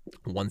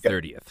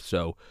 1/30th.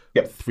 So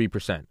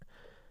 3%.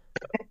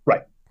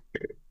 Right.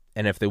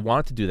 And if they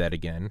want to do that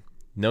again,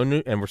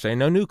 and we're saying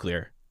no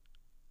nuclear,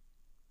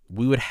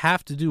 we would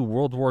have to do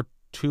World War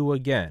II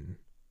again.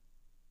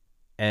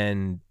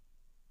 And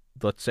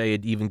let's say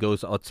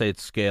it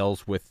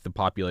scales with the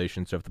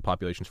population. So if the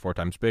population's 4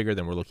 times bigger,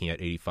 then we're looking at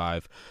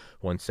 85,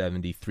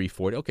 170,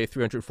 340. Okay,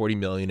 340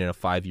 million in a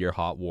 5-year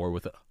hot war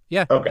with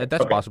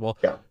that's possible.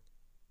 Yeah.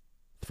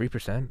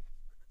 3%.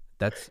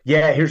 That's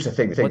here's the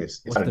thing.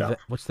 It's not enough.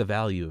 What's the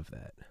value of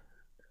that?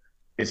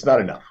 It's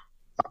not enough.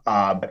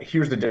 But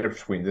here's the difference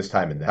between this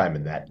time and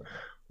that.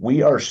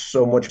 We are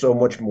so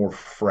much more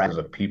fragile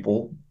as a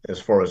people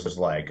as far as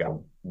like a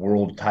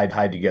world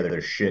tied together.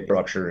 There's shit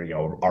structure.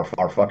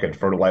 Our fucking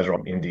fertilizer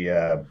from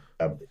India,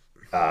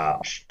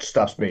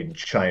 stuff's made in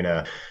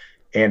China,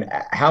 and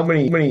how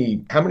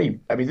many? I mean,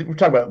 we're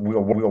talking about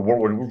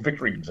we're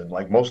victories and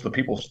like most of the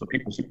people's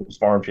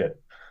farm shit.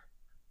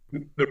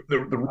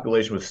 The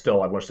population was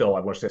still I want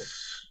to say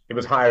it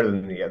was higher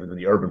than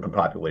the urban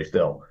population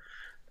still.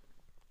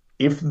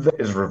 If that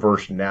is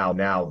reversed now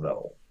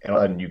though,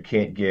 and you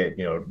can't get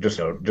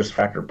just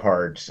factor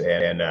parts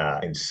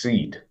and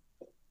seed,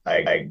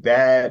 like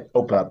that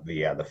open up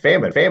the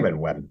famine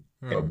weapon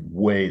in a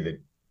way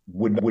that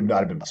would not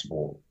have been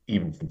possible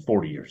even from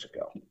 40 years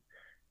ago,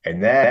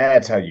 and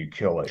that's how you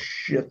kill a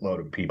shitload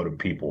of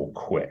people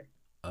quick.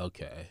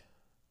 Okay.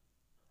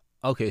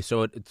 Okay,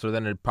 so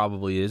then it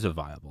probably is a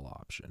viable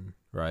option,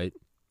 right?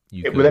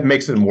 You But that could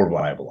makes it a more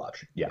viable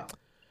option. Yeah.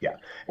 Yeah.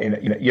 And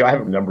I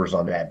have numbers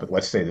on that, but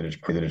let's say that it's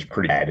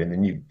pretty bad. And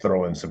then you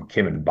throw in some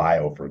Kim and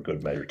Bio for a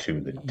good measure too,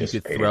 that you could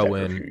dissipated throw after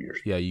a in few years.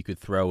 yeah, you could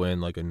throw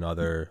in like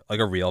another like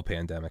a real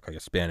pandemic, like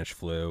a Spanish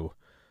flu.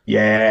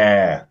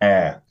 Yeah.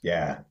 Yeah.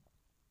 Yeah.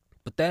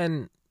 But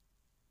then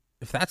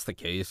if that's the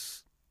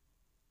case,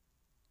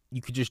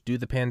 you could just do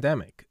the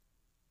pandemic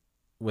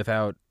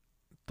without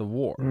the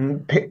war.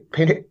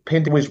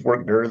 Pandemics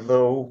work better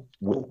though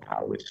with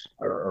powers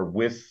or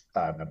with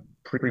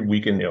pretty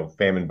weakened,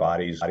 famine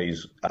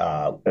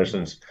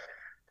medicines,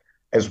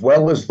 as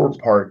well as the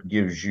part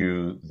gives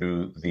you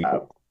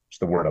what's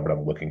the word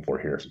I'm looking for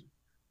here?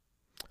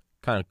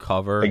 Kind of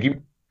cover Like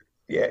you,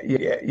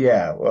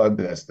 yeah. Well,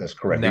 that's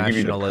correct. They give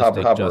you the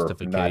nationalistic cover, not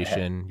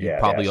justification. You'd yeah,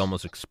 probably yes,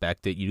 almost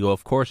expect it. You go,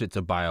 of course it's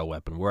a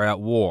bioweapon. We're at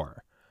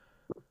war.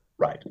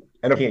 right.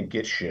 And I can't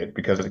get shit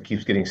because it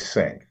keeps getting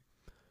sank,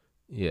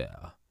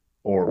 Yeah.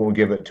 or won't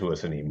give it to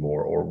us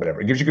anymore, or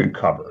whatever. It gives you good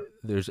cover.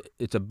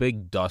 It's a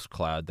big dust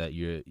cloud that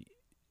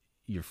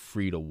you're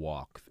free to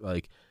walk.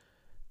 Like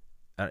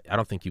I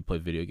don't think you play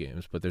video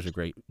games, but there's a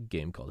great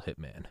game called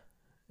Hitman,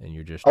 and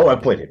you're just Oh, I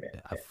like played it,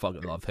 I man.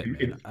 fucking love It,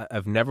 Hitman.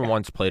 I've never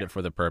once played it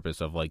for the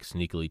purpose of like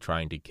sneakily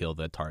trying to kill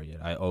the target.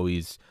 I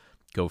always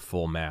go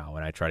full Mao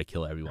and I try to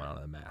kill everyone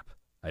on the map.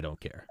 I don't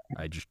care.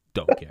 I just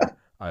don't care.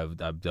 I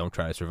don't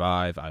try to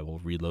survive. I will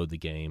reload the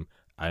game.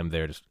 I am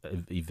there to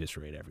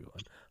eviscerate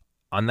everyone.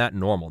 On that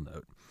normal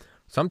note,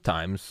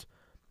 sometimes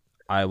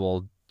I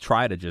will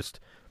try to just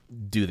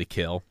do the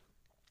kill,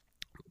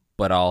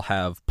 but I'll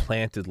have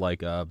planted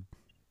like a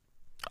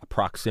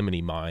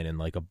proximity mine and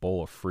like a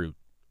bowl of fruit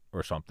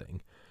or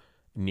something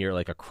near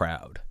like a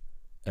crowd.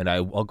 And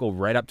I'll go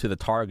right up to the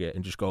target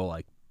and just go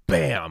like,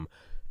 bam.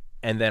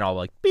 And then I'll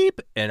like beep.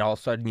 And all of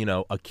a sudden,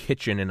 a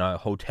kitchen in a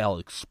hotel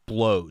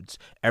explodes.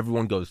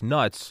 Everyone goes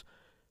nuts.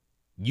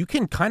 You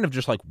can kind of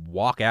just like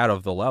walk out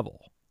of the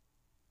level.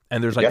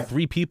 And there's like yeah,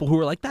 three people who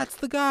are like, that's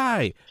the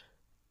guy.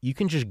 You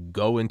can just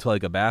go into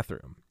like a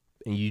bathroom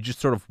and you just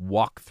sort of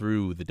walk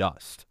through the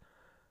dust.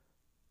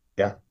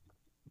 yeah.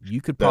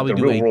 You could The probably the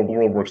do real a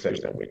world works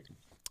that way.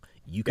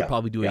 you could Yeah,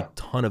 probably do a yeah.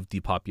 ton of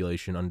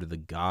depopulation under the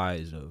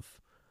guise of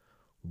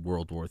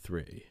World War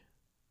III.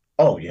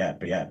 Oh yeah,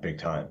 but yeah, big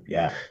time.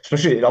 Yeah,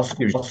 especially it also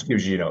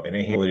gives you, an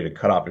ability to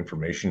cut off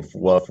information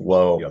flow.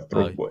 Uh,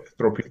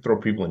 Throw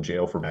people in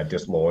jail for bad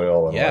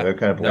disloyal and all yeah, that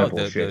kind no, of the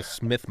bullshit.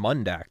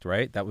 Smith-Mundt Act,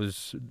 right? That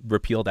was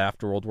repealed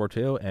after World War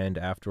II and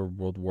after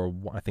World War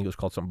One. I think it was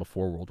called something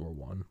before World War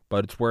One.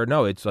 But it's where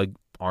no, it's like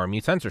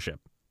army censorship.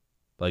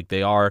 Like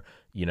they are,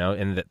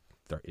 and that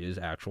there is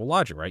actual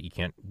logic, right? You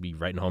can't be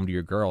writing home to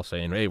your girl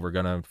saying, "Hey, we're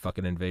gonna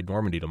fucking invade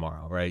Normandy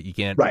tomorrow," right? You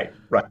can't. Right,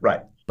 right,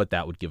 right. But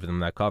that would give them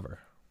that cover.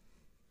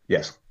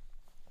 Yes.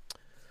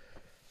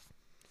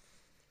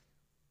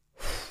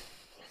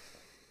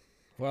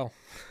 Well,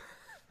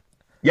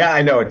 Yeah,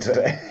 I know. It's.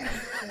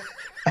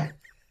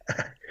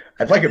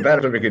 I'd like it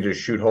better if we could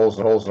just shoot holes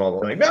and holes and all.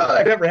 Like, no,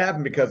 that never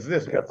happened because of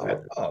this. Because of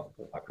that. Oh,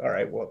 fuck. All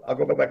right. Well, I'll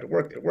go back to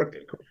work. Work.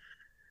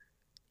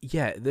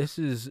 yeah, this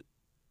is,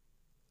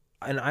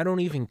 and I don't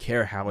even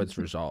care how it's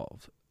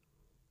resolved.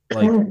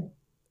 Like,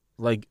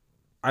 like,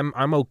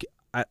 I'm okay.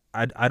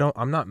 I don't.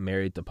 I'm not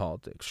married to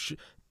politics.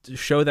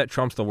 Show that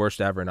Trump's the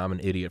worst ever, and I'm an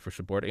idiot for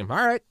supporting him.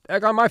 All right,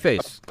 egg on my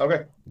face.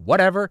 Okay.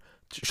 Whatever.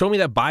 Show me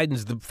that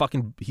Biden's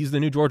he's the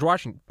new George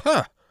Washington.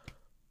 Huh.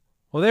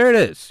 Well, there it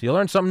is. You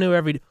learn something new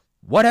every day.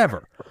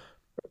 Whatever.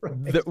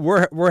 Right.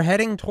 We're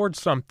heading towards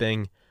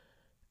something,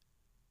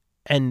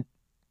 and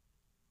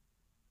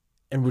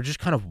we're just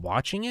kind of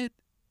watching it,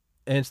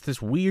 and it's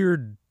this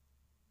weird.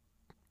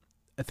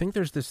 I think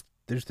there's this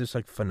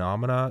like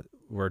phenomena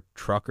where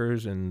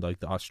truckers in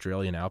like the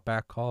Australian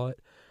outback call it,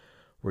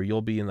 where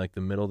you'll be in like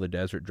the middle of the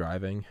desert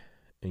driving,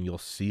 and you'll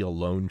see a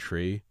lone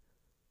tree,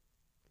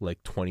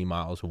 like 20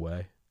 miles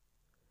away,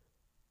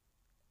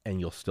 and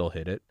you'll still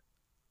hit it.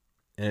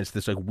 And it's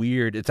this like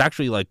weird. It's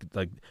actually like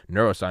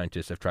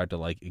neuroscientists have tried to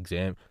like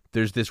examine.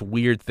 There's this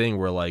weird thing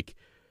where like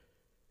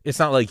it's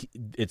not like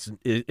it's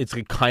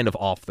like kind of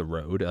off the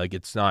road. Like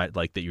it's not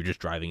like that you're just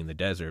driving in the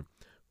desert,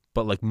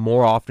 but like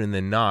more often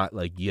than not,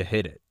 like you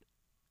hit it,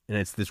 and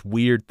it's this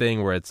weird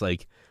thing where it's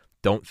like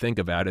don't think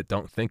about it,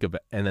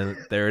 and then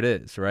there it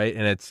is, right?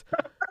 And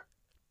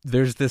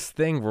there's this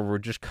thing where we're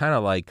just kind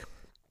of like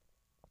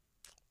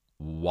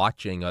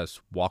watching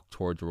us walk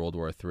towards World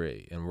War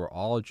III, and we're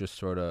all just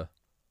sort of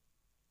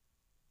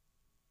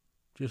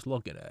just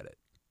looking at it,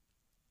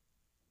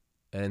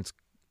 and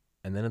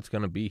then it's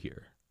gonna be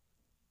here.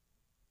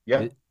 Yeah.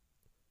 It,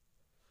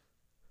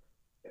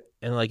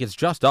 and like it's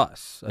just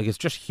us, like it's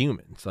just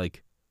humans.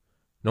 Like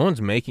no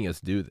one's making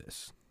us do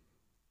this.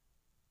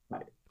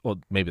 Well,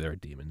 maybe there are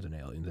demons and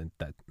aliens, and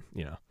that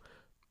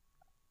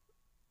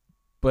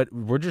but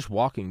we're just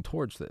walking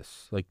towards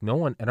this. Like no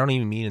one. I don't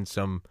even mean in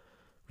some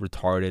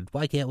retarded.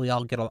 Why can't we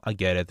all get? I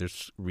get it.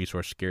 There's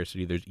resource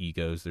scarcity. There's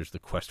egos. There's the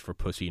quest for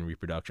pussy and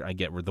reproduction. I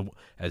get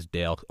as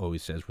Dale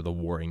always says, we're the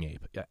warring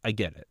ape. I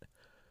get it.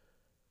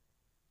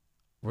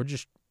 We're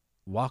just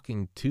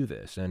walking to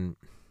this. And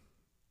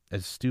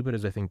as stupid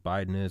as I think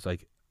Biden is,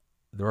 like,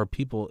 there are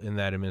people in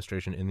that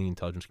administration, in the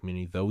intelligence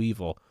community, though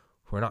evil,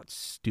 who are not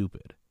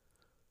stupid.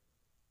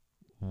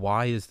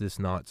 Why is this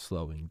not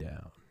slowing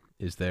down?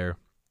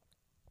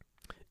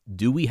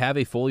 Do we have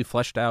a fully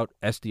fleshed out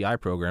SDI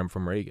program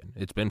from Reagan?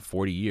 It's been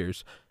 40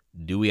 years.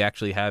 Do we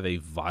actually have a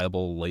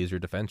viable laser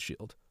defense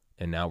shield?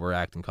 And now we're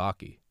acting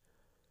cocky.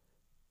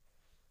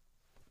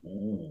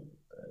 Ooh,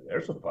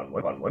 there's a fun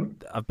one.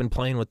 I've been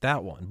playing with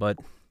that one, but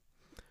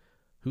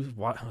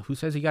who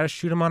says you got to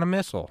shoot him on a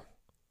missile?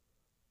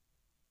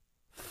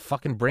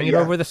 Fucking bring it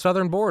over the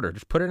southern border.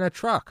 Just put it in a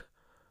truck.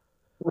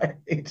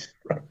 Right.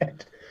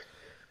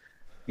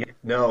 Yeah,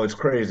 no, it's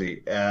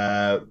crazy.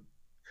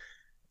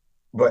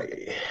 But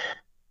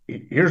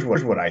here's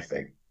what I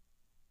think.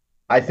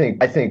 I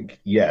think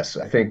yes.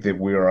 I think that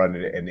we are on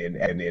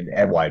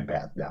an wide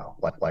path now.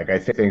 Like I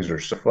think things are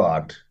so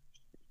fucked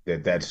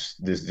this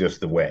is just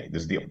the way.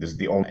 This is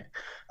the only.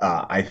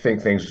 I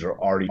think things are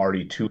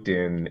already tuned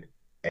in,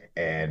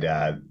 and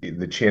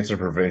the chance of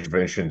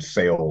prevention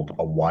sailed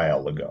a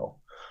while ago.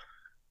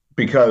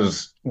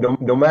 Because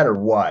no matter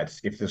what,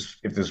 if this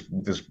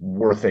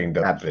war thing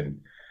does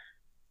happen,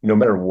 no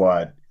matter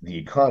what, the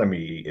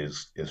economy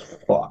is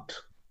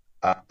fucked.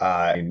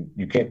 And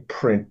you can't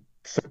print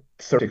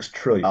 $36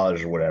 trillion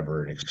or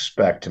whatever and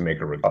expect to make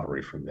a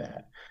recovery from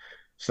that.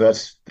 So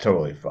that's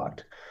totally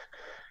fucked.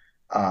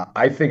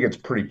 I think it's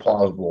pretty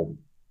plausible.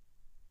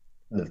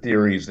 The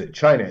theories that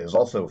China is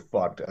also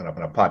fucked on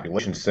a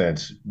population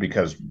sense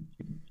because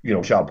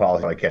child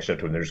policy like catch up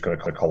to them, they're just going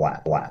to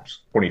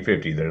collapse.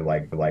 2050, they're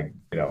like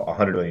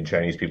 100 million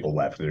Chinese people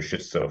left. Their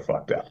shit's so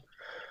fucked up.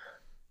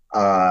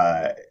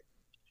 I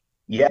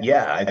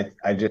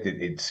just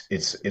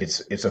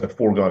it's a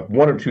foregone.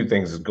 One or two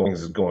things is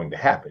going to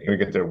happen. You're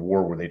gonna get their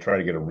war where they try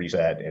to get a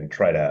reset and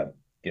try to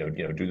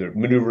do their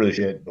maneuver the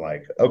shit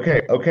like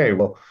okay,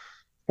 well,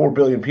 4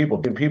 billion people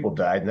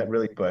died and that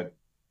really, but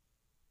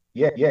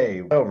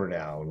yay, over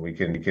now and we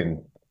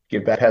can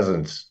get back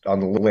peasants on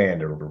the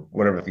land or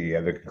whatever the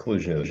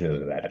conclusion is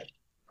of that.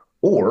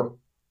 Or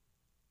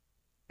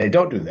they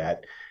don't do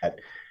that.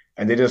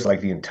 And they just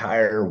like the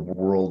entire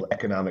world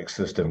economic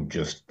system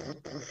just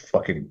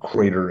fucking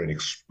crater and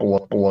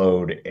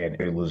explode and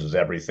it loses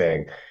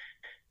everything.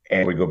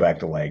 And we go back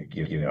to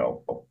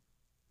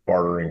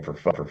bartering for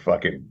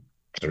fucking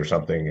or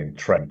something and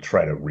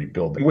try to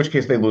rebuild. In which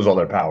case they lose all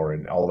their power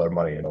and all their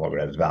money and no longer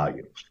has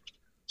value.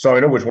 So I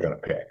know which one we're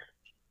gonna pick.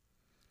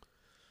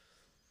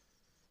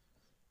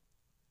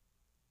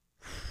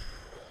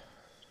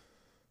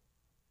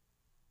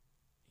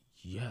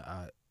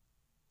 Yeah.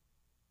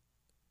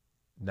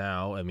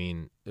 Now, I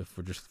mean, if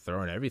we're just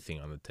throwing everything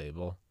on the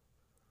table,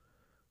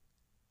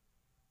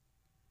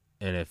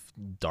 and if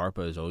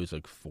DARPA is always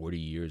like 40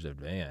 years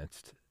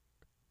advanced,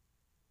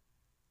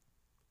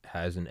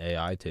 has an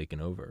AI taken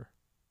over?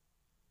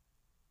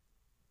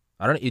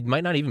 It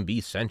might not even be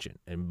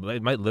sentient. It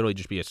might literally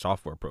just be a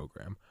software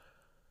program.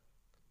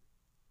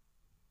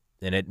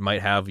 And it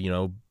might have,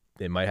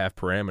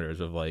 parameters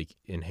of like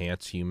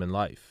enhance human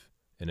life.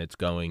 And it's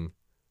going,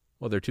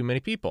 well, there are too many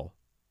people.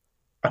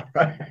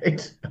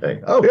 Right.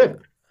 Oh,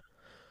 good.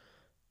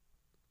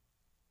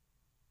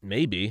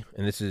 Maybe,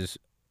 and this is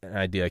an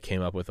idea I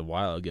came up with a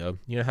while ago.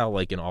 You know how,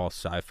 like, in all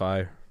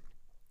sci-fi,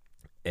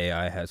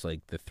 AI has,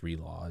 like, the 3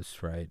 laws,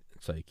 right?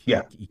 It's like,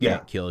 you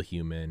can't kill a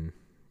human.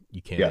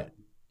 You can't.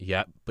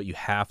 Yeah, but you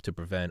have to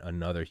prevent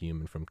another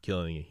human from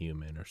killing a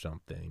human or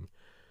something.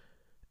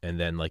 And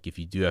then, like, if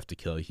you do have to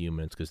kill a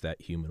human, it's because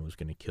that human was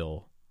going to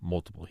kill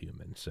multiple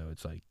humans. So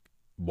it's like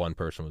one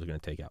person was going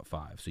to take out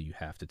 5, so you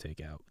have to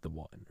take out the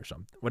 1 or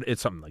something.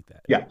 It's something like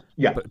that. Yeah.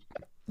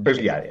 But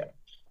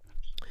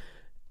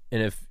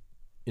And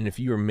if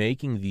you are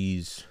making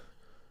these,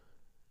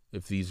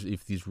 if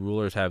these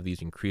rulers have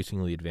these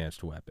increasingly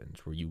advanced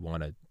weapons where you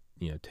want to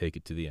take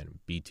it to the end,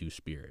 B2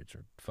 spirits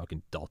or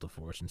fucking Delta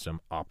Force and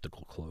some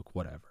optical cloak,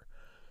 whatever,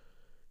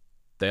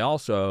 they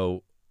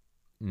also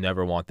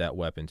never want that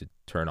weapon to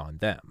turn on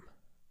them,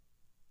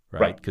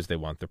 right? Because they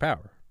want their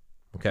power.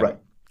 Okay. Right.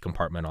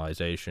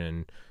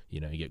 Compartmentalization, you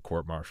get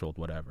court-martialed,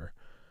 whatever.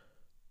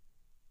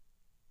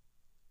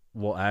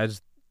 Well,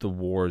 as the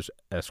wars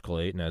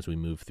escalate and as we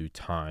move through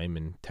time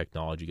and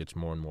technology gets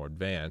more and more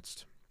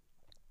advanced,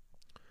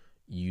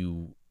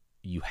 you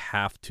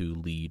have to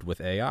lead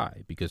with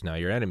AI because now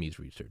your enemy's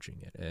researching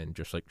it. And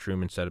just like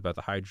Truman said about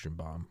the hydrogen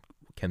bomb,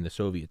 can the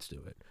Soviets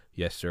do it?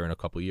 Yes, sir, in a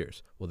couple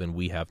years. Well, then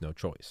we have no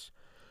choice.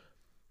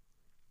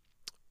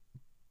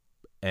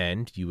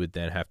 And you would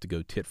then have to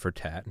go tit for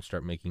tat and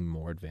start making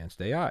more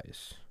advanced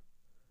AIs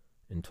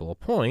until a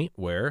point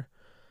where,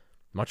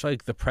 much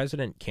like the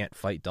president can't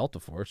fight Delta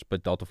Force,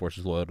 but Delta Force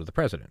is loyal to the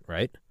president,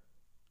 right?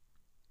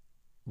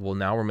 Well,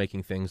 now we're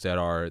making things that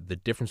are the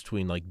difference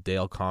between like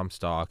Dale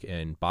Comstock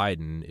and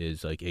Biden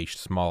is like a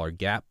smaller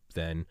gap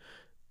than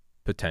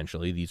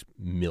potentially these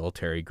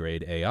military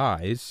grade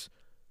AIs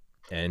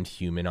and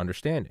human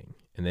understanding,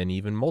 and then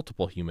even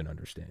multiple human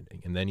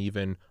understanding, and then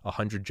even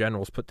 100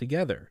 generals put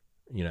together,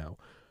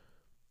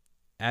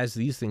 as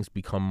these things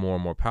become more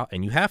and more powerful,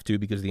 and you have to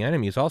because the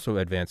enemy is also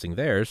advancing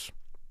theirs,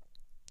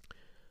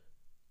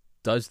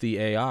 does the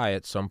AI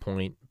at some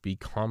point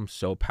become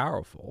so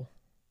powerful?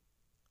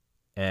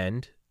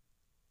 And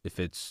if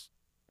it's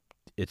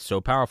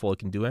so powerful it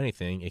can do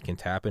anything, it can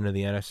tap into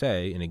the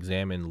NSA and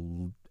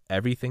examine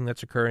everything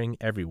that's occurring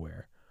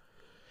everywhere.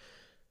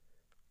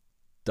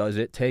 Does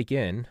it take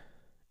in,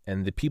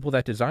 and the people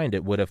that designed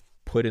it would have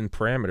put in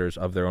parameters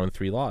of their own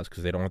 3 laws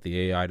because they don't want the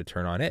AI to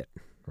turn on it,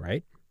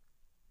 right?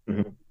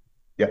 Mm-hmm.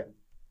 Yeah.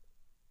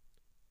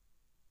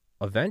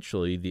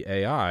 Eventually, the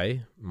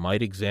AI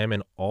might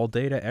examine all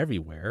data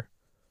everywhere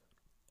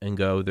and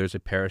go, there's a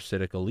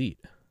parasitic elite.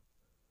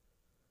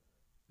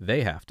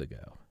 They have to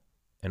go.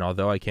 And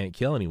although I can't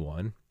kill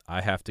anyone,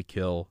 I have to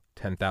kill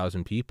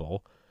 10,000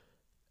 people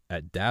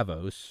at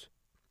Davos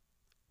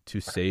to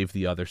save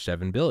the other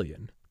 7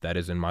 billion. That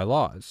is in my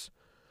laws.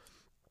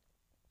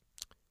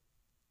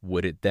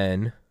 Would it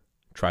then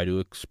try to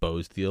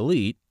expose the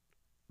elite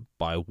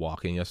by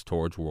walking us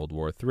towards World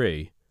War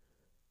III?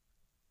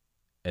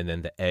 And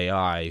then the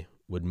AI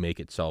would make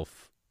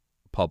itself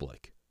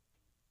public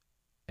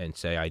and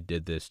say, I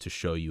did this to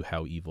show you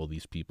how evil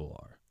these people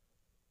are.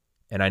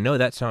 And I know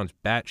that sounds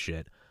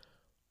batshit,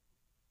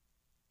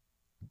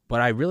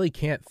 but I really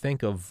can't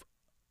think of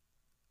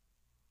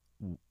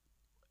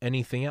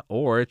anything else.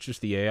 Or it's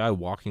just the AI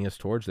walking us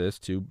towards this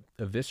to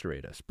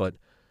eviscerate us. But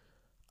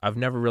I've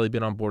never really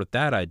been on board with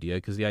that idea,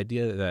 because the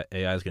idea that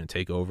AI is going to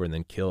take over and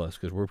then kill us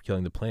because we're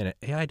killing the planet,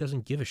 AI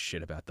doesn't give a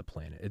shit about the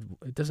planet.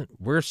 It doesn't.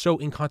 We're so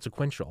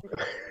inconsequential.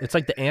 It's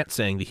like the ants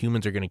saying the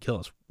humans are going to kill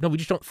us. No, we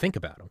just don't think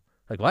about them.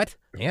 Like, what?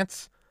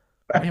 Ants?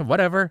 Yeah,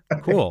 whatever.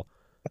 Cool.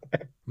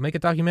 Make a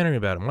documentary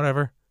about them.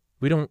 Whatever.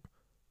 We don't.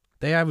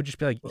 The AI would just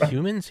be like,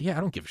 humans? Yeah,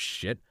 I don't give a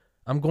shit.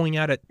 I'm going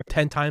out at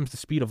 10 times the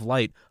speed of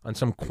light on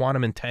some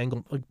quantum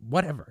entanglement. Like,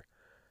 whatever.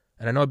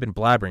 And I know I've been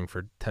blabbering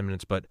for 10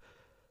 minutes, but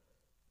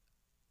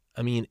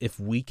I mean, if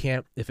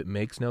it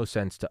makes no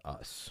sense to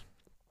us,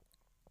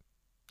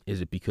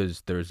 is it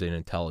because there's an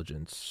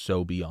intelligence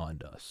so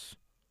beyond us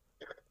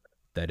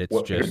that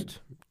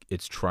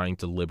it's trying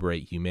to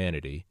liberate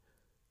humanity,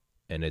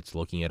 and it's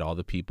looking at all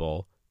the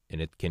people, and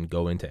it can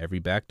go into every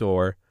back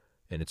door,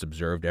 and it's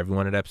observed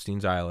everyone at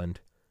Epstein's Island,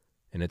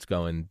 and it's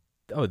going,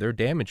 oh, they're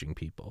damaging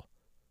people.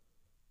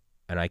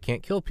 And I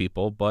can't kill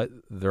people, but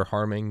they're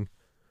trying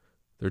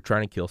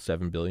to kill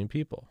 7 billion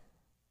people.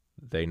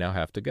 They now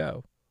have to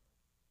go.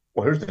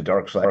 Well, here's the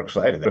dark side of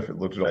that. If it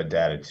looked at that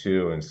data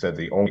too and said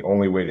the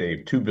only way to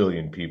save 2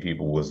 billion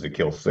people was to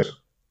kill 6.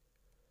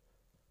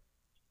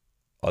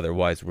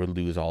 Otherwise, we'll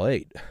lose all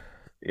 8.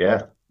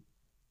 Yeah.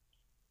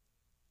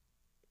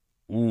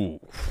 Ooh.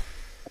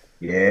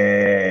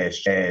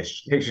 Yes.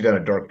 Takes you down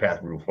a dark path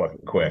real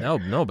fucking quick.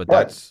 No, but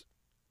that's...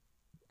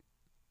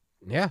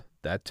 Yeah,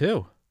 that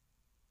too.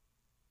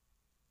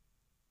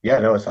 Yeah,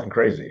 no, it's not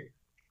crazy.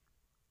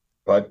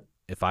 But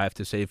if I have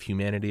to save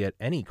humanity at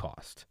any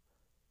cost,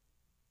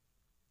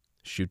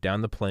 shoot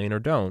down the plane or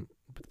don't,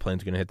 but the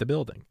plane's going to hit the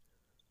building.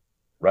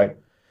 Right.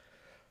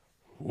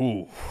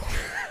 Ooh.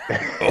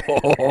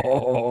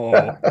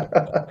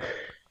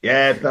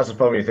 Yeah, it's not so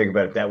funny when you think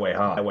about it that way,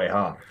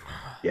 huh?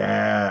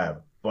 Yeah,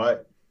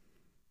 but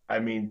I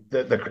mean,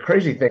 the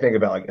crazy thing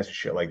about like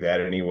shit like that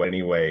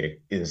anyway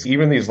is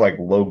even these like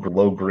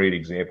low grade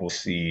examples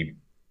see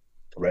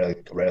really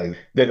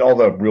that all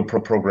the real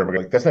programming,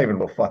 like that's not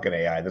even a fucking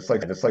AI. That's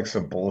like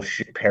some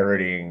bullshit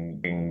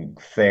parroting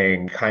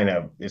thing, kind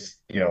of. It's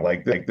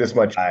like this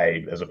much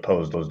AI as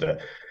opposed to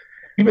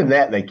even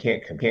that they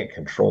can't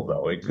control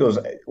though. It goes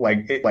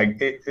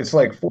it's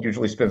like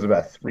usually spends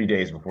about 3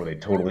 days before they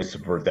totally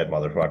subvert that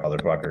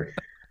motherfucker.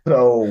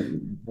 So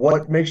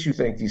what makes you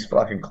think these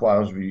fucking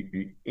clowns would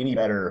be any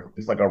better?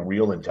 It's like a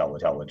real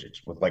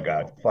intelligence with like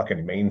a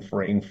fucking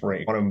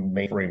quantum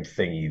mainframe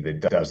thingy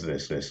that does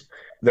this.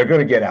 They're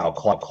going to get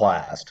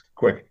outclassed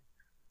quick.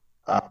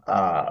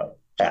 Yeah.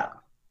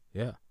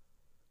 Yeah.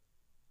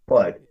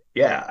 But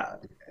yeah,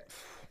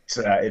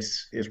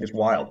 it's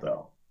wild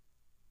though.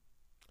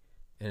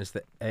 And it's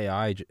the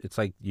AI. It's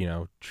like,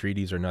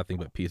 treaties are nothing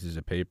but pieces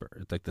of paper.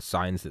 It's like the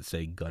signs that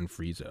say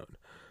gun-free zone.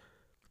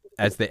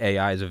 As the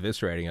AI is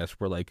eviscerating us,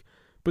 we're like,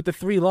 but the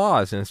 3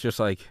 laws. And it's just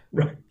like,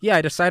 yeah,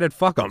 I decided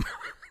fuck them.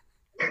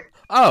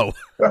 Oh.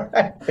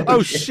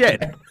 Oh,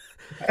 shit.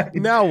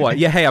 Now what?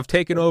 Yeah, hey, I've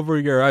taken over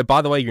your,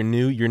 by the way, your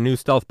new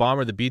stealth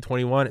bomber, the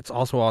B-21. It's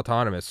also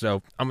autonomous,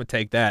 so I'm going to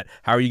take that.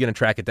 How are you going to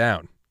track it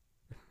down?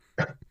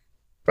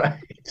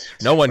 Right.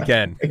 No one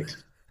can. Right.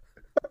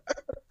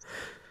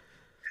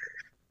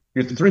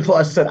 Your 3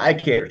 laws said I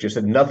can't. You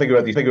said nothing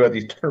about these. Think about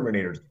these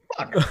Terminators.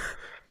 Fuck.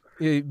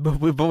 Yeah, but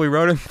we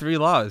wrote in 3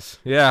 laws.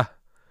 Yeah.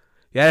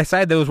 Yeah, I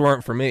decided those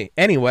weren't for me.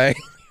 Anyway.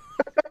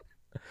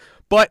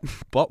 But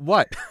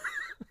what?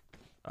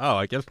 Oh,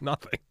 I guess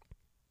nothing.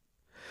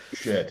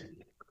 Shit.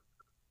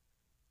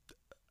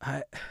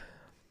 God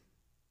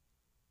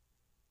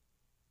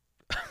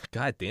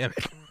damn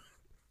it.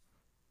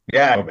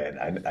 Yeah, oh,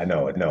 man. I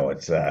know it. No,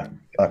 it's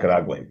fucking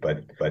ugly,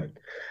 but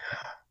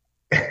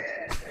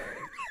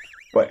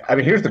But I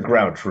mean, here's the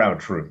ground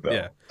truth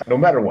Yeah. though. No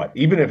matter what,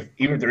 even if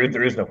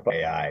there is no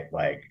AI,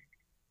 like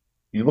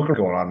you look at what's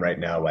going on right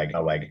now,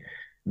 like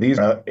these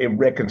are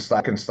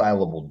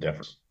irreconcilable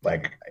differences.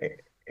 Like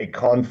a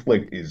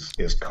conflict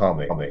is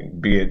coming,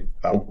 be it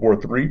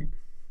World War III,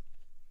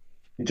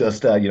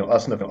 just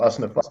us and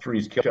the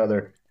trees kill each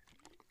other.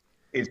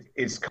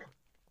 It's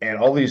and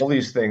all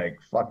these things like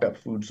fucked up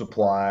food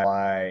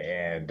supply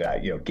and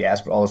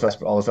gas, all this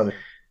other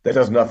that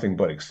does nothing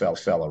but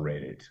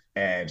accelerate it.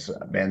 And so,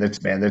 man, that's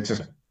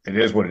just it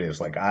is what it is.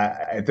 Like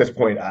I at this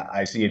point,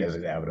 I see it as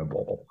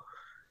inevitable.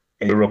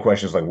 And the real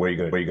question is like, what are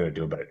you gonna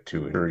do about it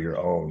to ensure your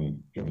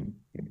own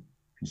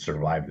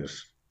survive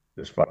this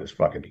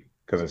fucking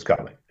because it's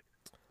coming.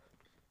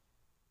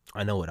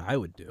 I know what I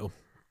would do.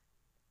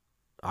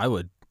 I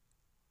would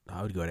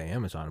I would go to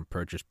Amazon and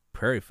purchase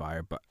Prairie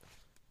Fire, but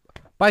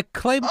by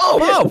clay. Oh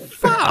Oh yeah,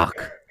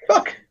 fuck!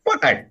 fuck,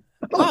 what? Oh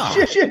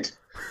Ah, shit.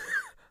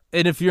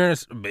 and if you're in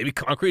a maybe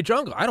concrete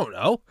jungle, I don't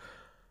know,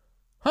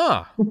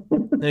 huh?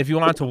 And if you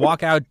want to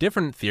walk out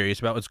different theories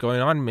about what's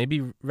going on,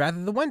 maybe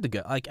rather than when to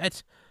go. Like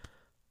it's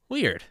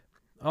weird.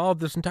 All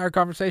this entire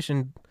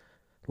conversation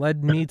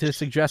led me to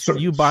suggest So,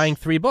 you buying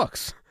 3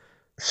 books.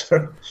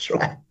 circle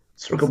back,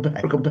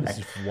 circle This back.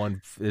 is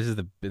one. This has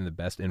been the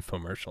best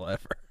infomercial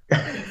ever.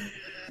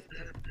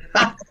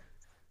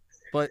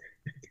 But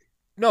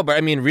no, but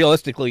I mean,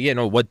 realistically,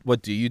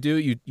 what do?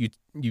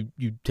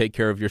 You take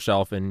care of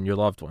yourself and your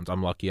loved ones.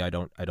 I'm lucky. I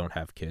don't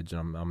have kids,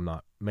 and I'm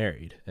not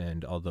married.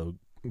 And although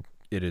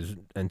it is,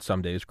 and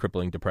some days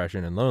crippling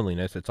depression and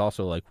loneliness, it's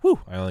also like, whew,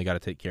 I only got to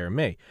take care of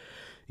me.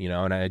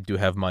 And I do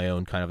have my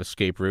own kind of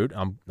escape route.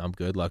 I'm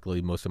good.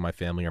 Luckily, most of my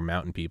family are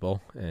mountain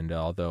people, and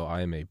although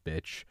I am a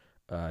bitch,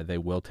 they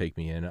will take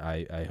me in.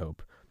 I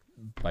hope,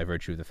 by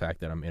virtue of the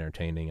fact that I'm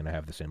entertaining and I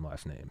have the same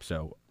last name.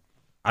 So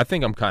I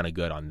think I'm kind of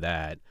good on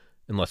that.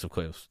 Unless, of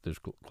course, there's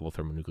global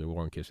thermonuclear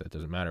war, in case that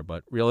doesn't matter.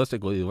 But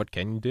realistically, what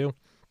can you do?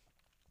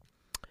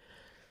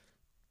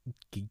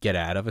 Get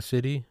out of a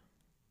city,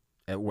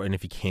 and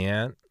if you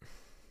can't,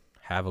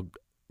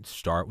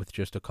 start with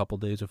just a couple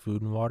days of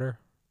food and water.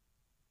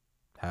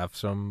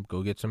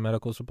 Go get some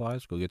medical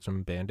supplies, go get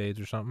some Band-Aids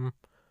or something.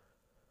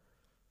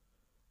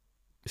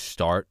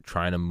 Start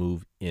trying to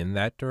move in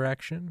that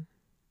direction.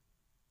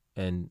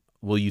 And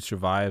will you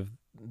survive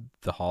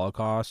the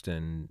Holocaust,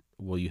 and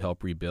will you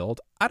help rebuild?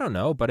 I don't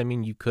know, but I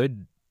mean, you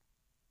could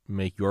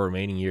make your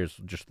remaining years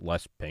just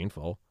less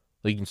painful.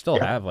 Like you can still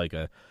Yeah, have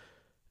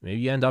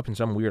maybe you end up in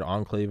some weird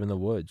enclave in the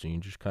woods and you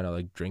just kind of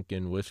like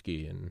drinking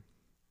whiskey, and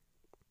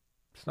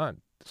it's not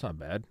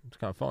bad. It's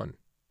kind of fun.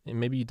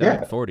 And maybe you die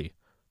at yeah, 40.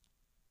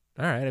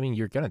 All right, I mean,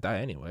 you're gonna die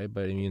anyway,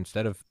 but I mean,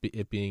 instead of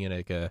it being in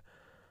like a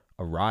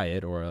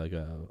riot or like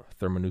a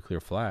thermonuclear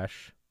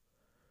flash,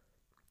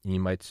 you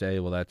might say,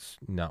 well, that's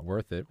not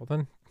worth it. Well,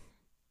 then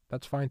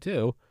that's fine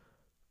too.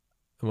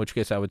 In which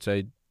case, I would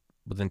say,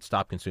 well, then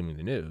stop consuming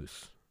the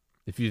news.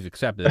 If you've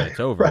accepted that it's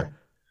over, right.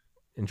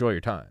 enjoy your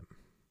time.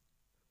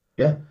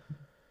 Yeah,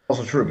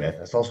 also true, man.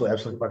 That's also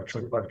absolutely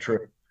fucking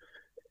true.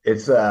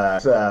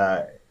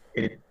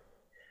 It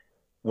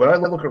when I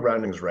look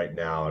around things right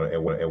now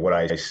and what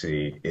I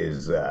see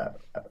is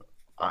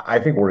I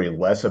think worry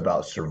less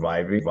about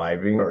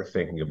surviving or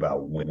thinking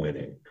about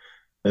winning.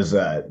 Is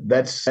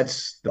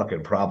that's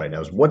fucking problem right now.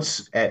 Is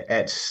what's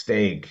at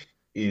stake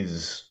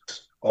is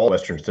all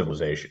Western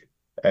civilization.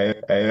 And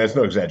that's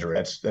no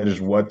exaggeration. That is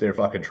what they're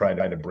fucking trying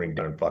to bring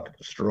down and fucking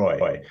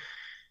destroy.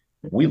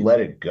 We let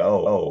it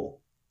go.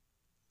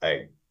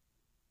 I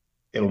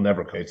it'll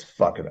never. It's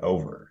fucking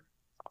over.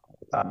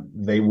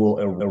 They will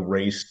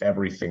erase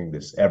everything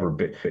that's ever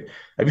been.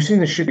 Have you seen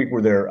the shit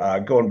where they're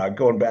going back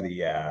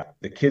to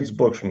the kids'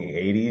 books from the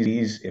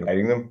 '80s and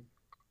writing them?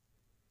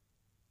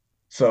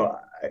 So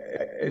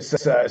it's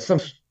some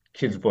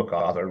kid's book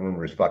author. I don't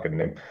remember his fucking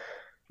name,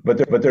 but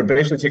they're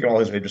basically taking all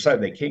his. They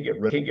decided they can't get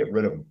rid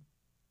of them.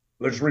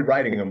 They're just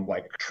rewriting them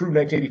like true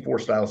 1984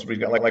 style. So he's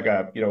got like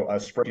a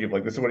spreadsheet of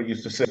like this is what it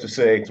used to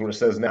say. It's what it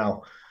says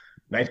now.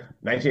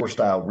 1984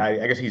 style.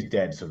 I guess he's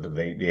dead, so that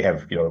they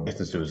have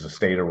business to his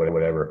estate or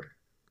whatever.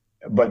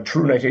 But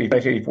true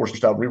 1984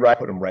 style rewrite,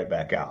 put them right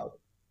back out,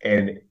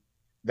 and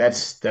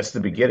that's the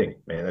beginning,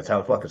 man. That's how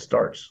it fucking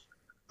starts.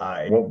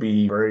 It won't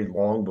be very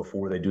long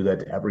before they do that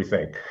to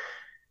everything,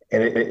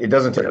 and it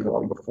doesn't take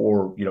long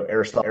before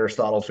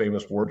Aristotle's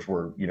famous words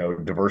were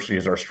diversity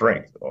is our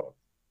strength. Oh,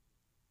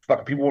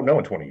 fucking people won't know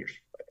in 20 years.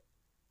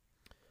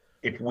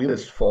 If we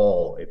this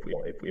fall, if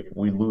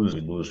we lose,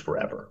 we lose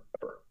forever.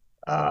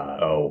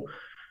 Oh,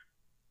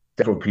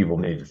 that's what people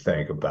need to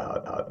think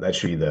about. That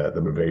should be the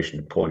motivation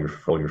to pull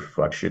your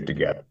fuck shit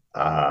together.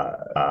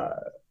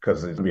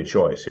 Because it's gonna be a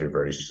choice here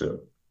very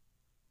soon.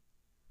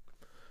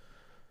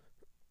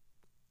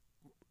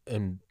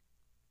 And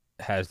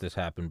has this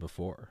happened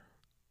before?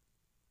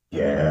 I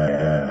mean,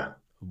 Yeah,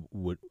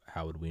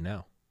 how would we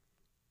know?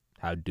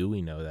 How do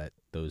we know that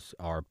those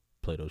are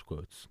Plato's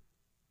quotes?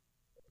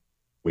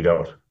 we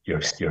don't.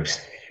 You're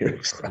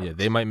Yeah,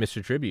 they might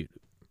misattribute.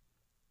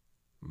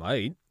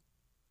 Might.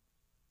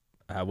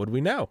 How would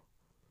we know?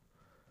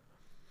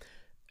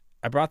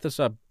 I brought this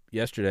up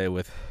yesterday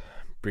with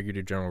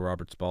Brigadier General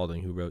Robert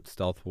Spalding, who wrote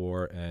Stealth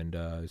War and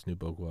his new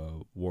book,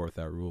 War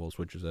Without Rules,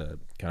 which is a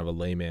kind of a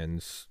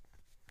layman's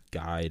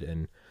guide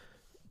and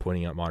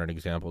pointing out modern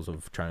examples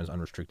of China's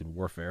unrestricted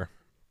warfare.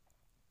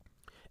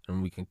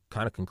 And we can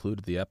kind of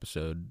conclude the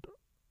episode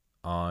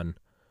on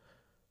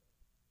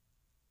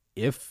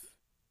if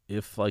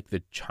like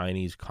the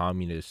Chinese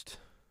communist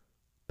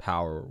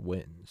power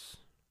wins,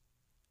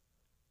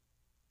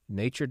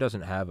 nature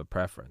doesn't have a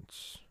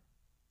preference,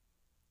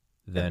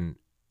 then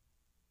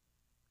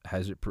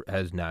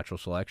has natural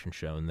selection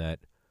shown that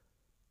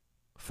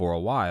for a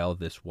while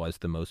this was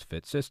the most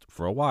fit system?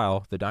 For a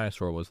while, the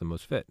dinosaur was the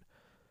most fit.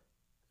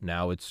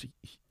 Now it's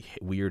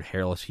weird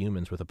hairless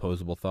humans with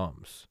opposable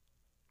thumbs.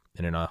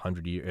 And in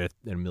 100 years,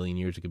 in a million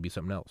years, it could be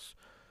something else.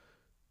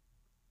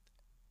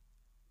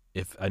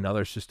 If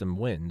another system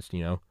wins,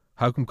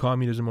 how come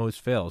communism always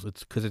fails?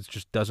 It's because it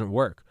just doesn't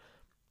work.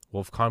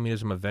 Well, if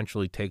communism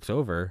eventually takes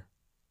over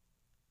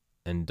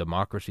and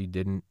democracy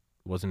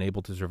wasn't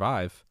able to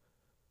survive,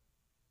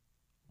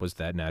 was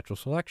that natural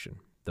selection?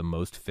 The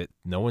most fit?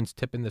 No one's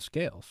tipping the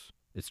scales.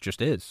 It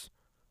just is.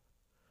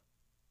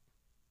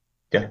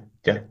 Yeah.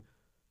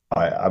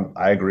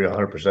 I agree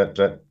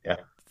 100%. Yeah.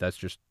 That's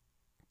just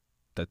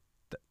that.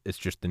 It's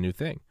just the new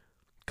thing.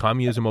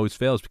 Communism always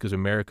fails because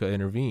America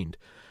intervened.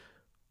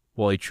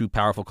 Well, a true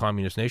powerful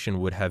communist nation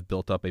would have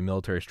built up a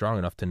military strong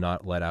enough to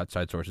not let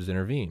outside sources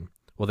intervene.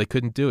 Well, they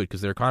couldn't do it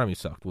because their economy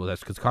sucked. Well,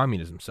 that's because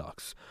communism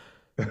sucks.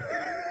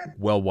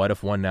 Well, what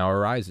if one now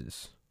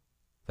arises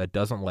that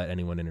doesn't let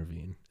anyone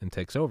intervene and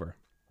takes over?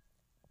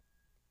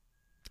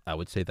 I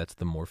would say that's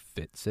the more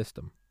fit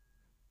system.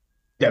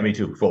 Yeah, me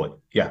too, fully.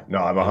 Yeah, no,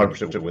 I'm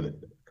 100% with it.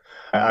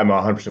 I'm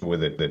 100%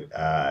 with it.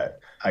 That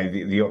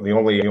the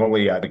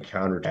only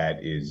counter to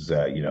that is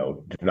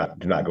do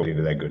not go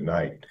into that good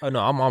night. Oh no,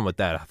 I'm on with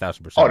that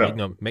 1,000%. Oh,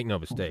 no. Make no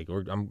mistake.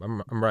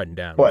 I'm writing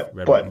down. But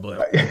red, white, and blue.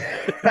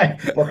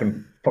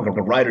 fucking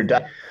ride or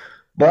die.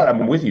 But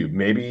I'm with you.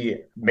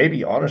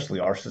 Maybe honestly,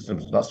 our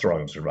system's not strong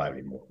enough to survive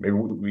anymore. Maybe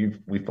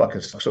we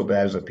fucking suck so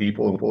bad as a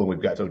people, and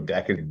we've got so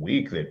decadent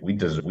weak that we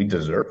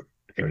deserve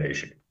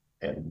nation.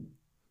 And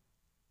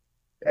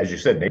as you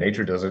said,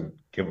 nature doesn't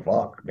give a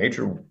fuck.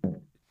 Nature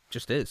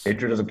just is.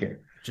 Nature doesn't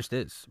care. Just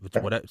is.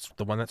 It's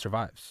the one that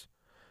survives.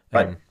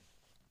 Right.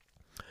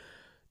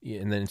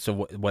 And then, so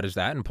what does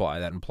that imply?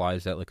 That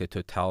implies that like a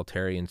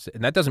totalitarian,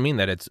 and that doesn't mean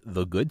that it's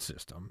the good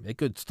system. It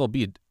could still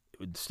be,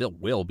 it still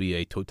will be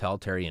a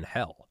totalitarian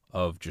hell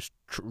of just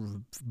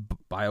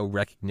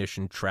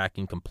biorecognition,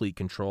 tracking, complete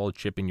control,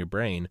 chip in your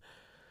brain.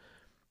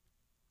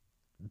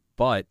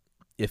 But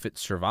if it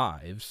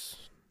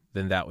survives,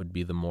 then that would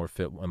be the more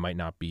fit. It might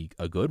not be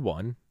a good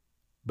one,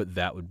 but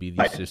that would be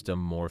the system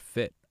more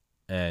fit.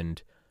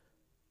 And,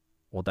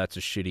 well, that's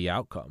a shitty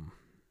outcome.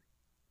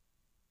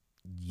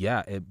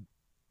 Yeah,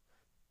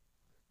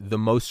 the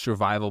most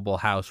survivable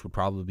house would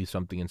probably be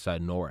something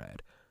inside NORAD.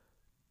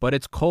 But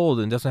it's cold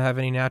and doesn't have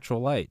any natural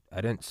light. I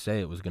didn't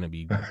say it was going to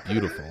be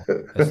beautiful.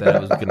 I said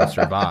it was going to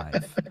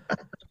survive.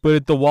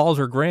 But the walls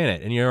are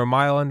granite and you're a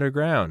mile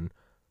underground.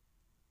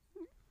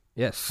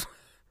 Yes.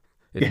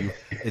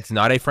 It's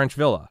not a French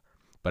villa,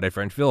 but a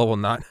French villa will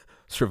not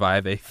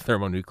survive a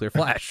thermonuclear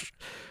flash.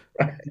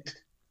 Right.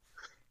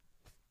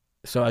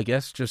 So I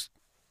guess just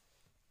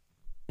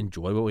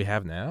enjoy what we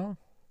have now.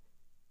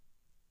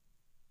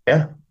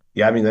 Yeah.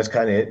 I mean, that's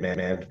kind of it,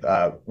 man.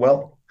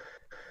 Well,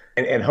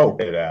 and hope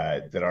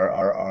that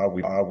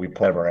we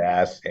play our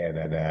ass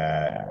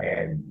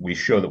and we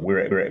show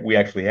that we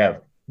actually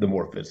have the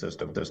more fit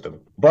system,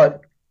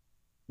 but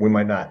we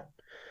might not.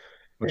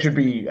 It should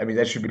be. I mean,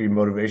 that should be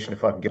motivation to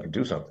fucking get to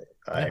do something.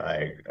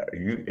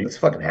 It's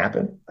fucking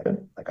happen.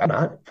 Like I'm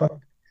not.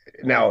 Fuck.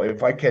 Now,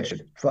 if I catch a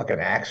fucking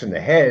axe in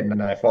the head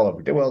and I fall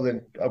over, well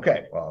then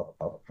okay. Well,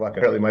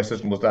 apparently my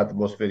system was not the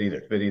most fit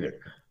either.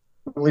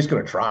 I'm at least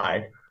gonna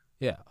try.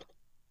 Yeah.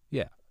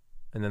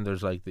 And then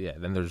there's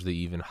the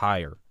even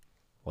higher,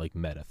 like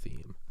meta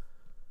theme,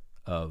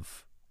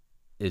 of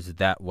is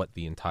that what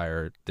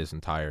this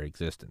entire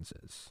existence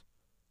is?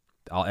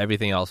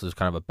 Everything else is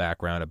kind of a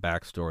background, a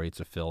backstory.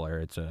 It's a filler.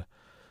 It's a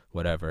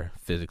whatever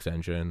physics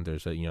engine.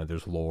 There's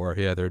there's lore.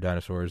 Yeah, there are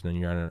dinosaurs. And then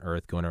you're on an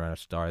Earth going around a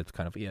star. It's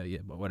kind of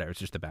but whatever. It's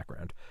just the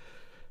background.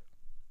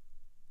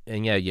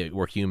 And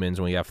we're humans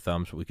and we have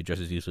thumbs, but we could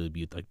just as easily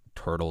be like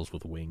turtles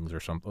with wings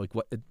or something. Like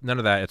what? None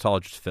of that. It's all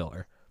just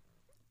filler.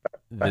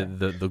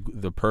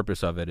 The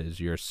purpose of it is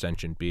you're a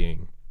sentient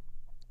being.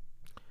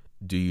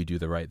 Do you do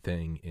the right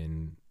thing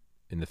in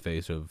the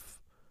face of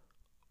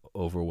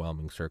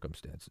overwhelming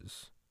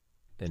circumstances?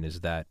 And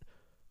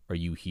are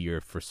you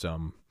here for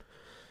some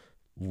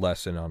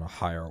lesson on a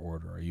higher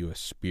order? Are you a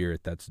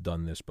spirit that's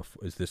done this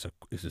before? Is this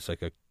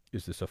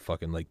a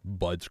fucking like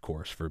Bud's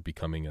course for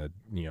becoming a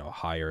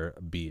higher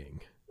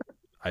being?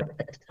 I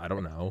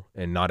don't know.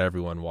 And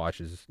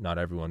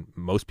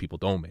most people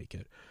don't make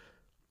it.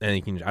 And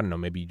you can, I don't know,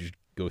 maybe you just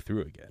go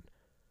through again.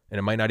 And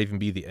it might not even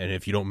be and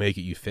if you don't make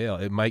it, you fail.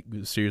 It might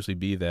seriously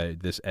be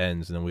that this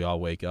ends and then we all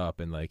wake up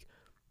and like,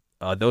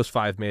 those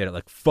 5 made it,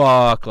 like,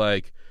 fuck,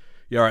 like,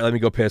 Yeah, all right, let me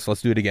go piss.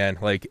 Let's do it again.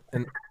 Like,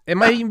 and it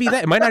might even be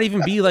that. It might not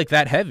even be like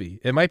that heavy.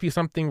 It might be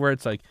something where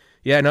it's like,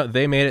 yeah, no,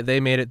 they made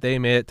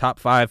it. Top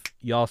 5,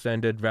 y'all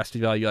sended. Rest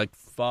of y'all, you're like,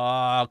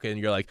 fuck, and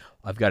you're like,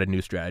 I've got a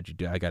new strategy,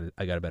 dude. I got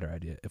a better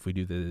idea. If we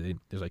do this,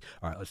 there's like,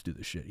 all right, let's do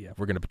this shit. Yeah,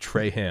 we're gonna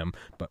betray him,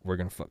 but we're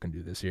gonna fucking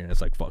do this here. And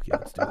it's like, fuck yeah,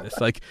 let's do this.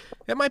 Like,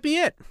 it might be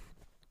it.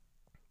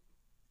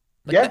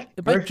 Like, Yeah,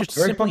 it might just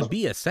simply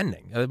be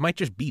ascending. It might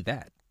just be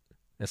that.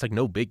 It's like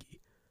no biggie.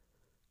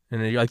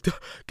 And then you're like,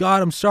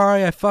 God, I'm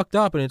sorry, I fucked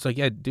up. And it's like,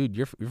 yeah, dude,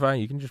 you're fine.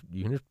 You can just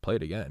play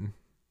it again.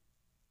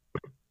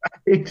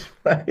 Right.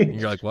 And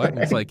you're like, what? And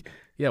it's like,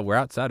 yeah, we're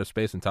outside of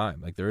space and time.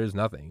 Like, there is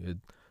nothing.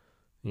 And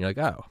you're like,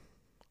 oh,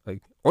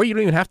 like, or you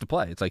don't even have to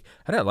play. It's like,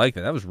 I didn't like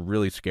that. That was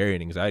really scary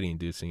and anxiety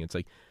inducing. It's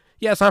like,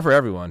 yeah, it's not for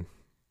everyone.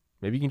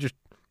 Maybe you can just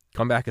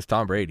come back as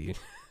Tom Brady.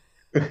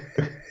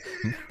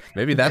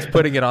 Maybe that's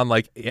putting it on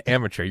like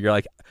amateur. You're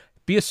like,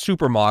 be a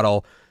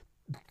supermodel,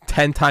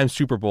 10-time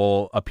Super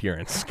Bowl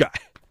appearance guy.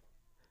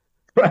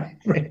 Right.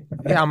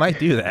 Yeah, I might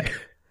do that.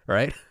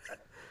 Right.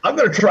 I'm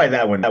gonna try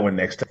that one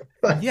next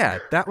time. Yeah,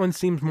 that one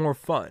seems more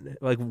fun.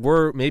 Like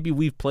maybe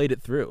we've played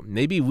it through.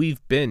 Maybe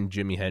we've been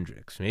Jimi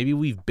Hendrix. Maybe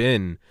we've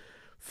been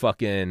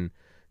fucking,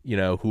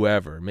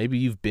 whoever. Maybe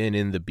you've been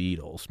in the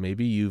Beatles.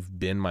 Maybe you've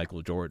been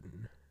Michael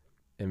Jordan.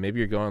 And maybe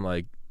you're going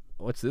like,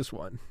 what's this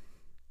one?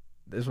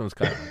 This one's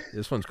kind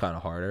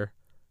of harder.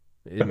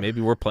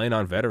 Maybe we're playing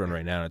on veteran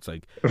right now. And it's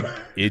like,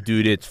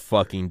 dude, it's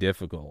fucking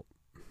difficult.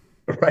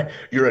 Right,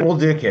 you're an old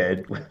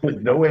dickhead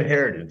with no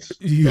inheritance.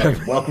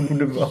 Welcome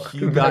to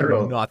you got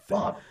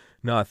nothing.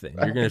 Nothing.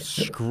 You're gonna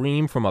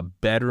scream from a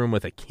bedroom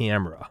with a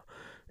camera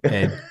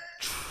and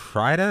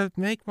try to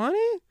make money.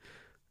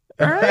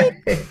 All right,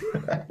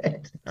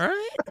 all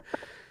right.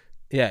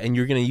 Yeah, and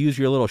you're gonna use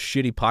your little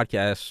shitty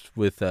podcast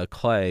with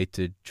Clay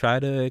to try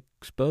to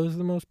expose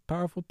the most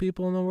powerful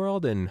people in the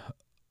world and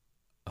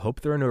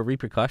hope there are no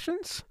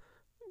repercussions.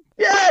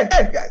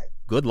 Yeah.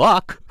 Good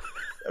luck.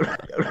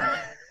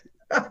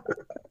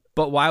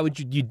 But why would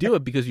you do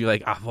it? Because you're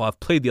like, well, I've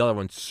played the other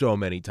one so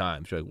many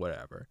times. You're like,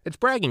 whatever. It's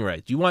bragging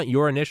rights. You want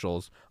your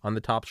initials on the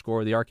top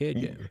score of the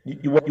arcade game.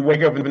 You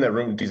wake up in that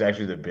room. She's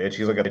actually the bitch.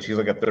 She's like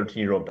a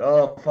 13-year-old.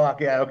 Oh fuck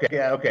yeah. Okay.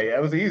 Yeah. Okay. Yeah,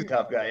 it was easy,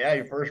 tough guy. Yeah,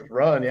 your first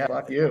run. Yeah.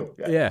 Fuck you.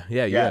 Yeah.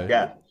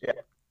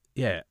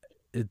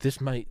 This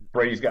might.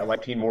 Brady's got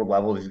like 10 more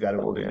levels. He's got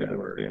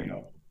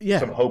to. Yeah.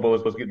 Some hobo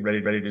was getting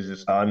ready to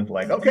just on.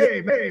 Like,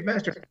 okay, hey,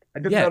 master, I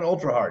did that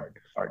ultra hard.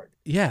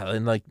 Yeah,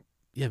 and like.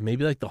 Yeah,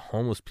 maybe like the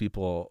homeless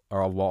people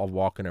are all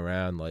walking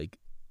around like,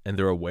 and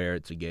they're aware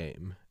it's a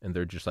game, and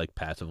they're just like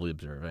passively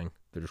observing.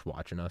 They're just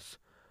watching us.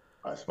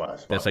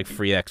 That's like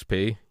free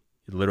XP.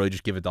 You literally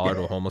just give $1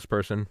 to a homeless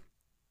person.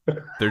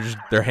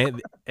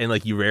 And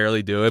like you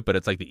rarely do it, but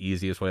it's like the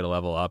easiest way to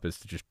level up is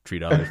to just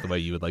treat others the way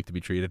you would like to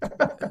be treated.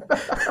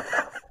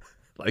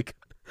 Like,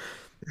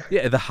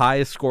 yeah, the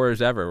highest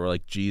scorers ever were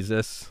like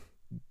Jesus,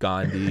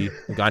 Gandhi.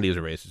 Gandhi is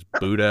a racist.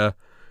 Buddha,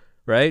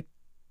 right?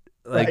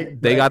 Like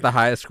they got the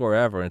highest score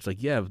ever, and it's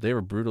like, yeah, they were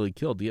brutally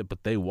killed, yeah,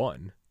 but they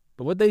won.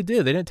 But what they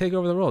did, they didn't take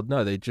over the world.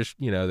 No, they just,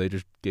 they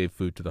just gave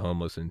food to the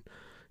homeless and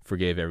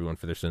forgave everyone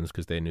for their sins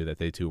because they knew that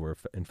they too were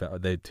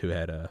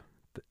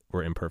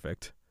were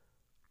imperfect.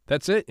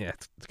 That's it. Yeah,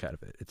 it's kind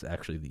of it. It's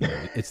actually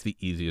it's the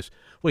easiest.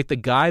 Wait, the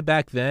guy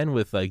back then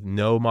with like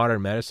no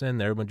modern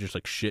medicine, everyone just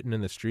like shitting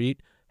in the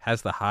street,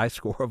 has the high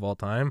score of all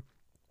time.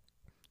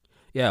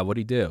 Yeah, what'd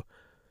he do?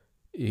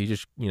 He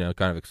just,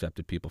 kind of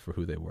accepted people for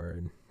who they were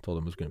and told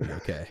them it was going to be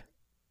okay.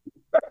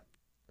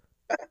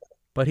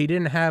 But he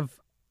didn't have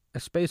a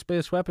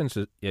space-based weapon.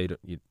 So, yeah,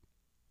 you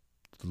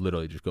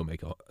literally just go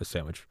make a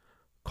sandwich.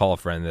 Call a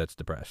friend that's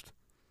depressed.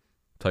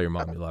 Tell your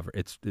mom you love her.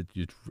 It's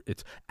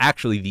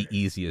actually the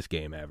easiest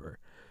game ever.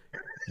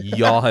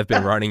 Y'all have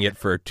been running it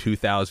for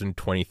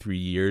 2023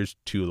 years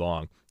too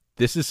long.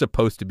 This is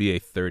supposed to be a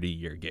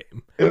 30-year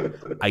game.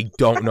 I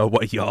don't know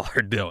what y'all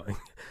are doing.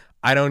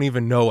 I don't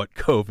even know what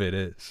COVID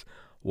is.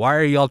 Why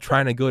are y'all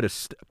trying to go to...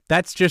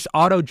 That's just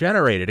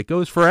auto-generated. It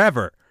goes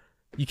forever.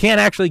 You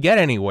can't actually get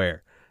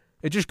anywhere.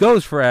 It just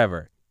goes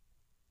forever.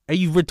 Are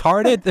you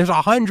retarded? There's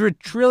 100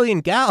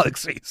 trillion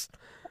galaxies.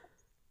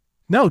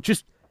 No,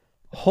 just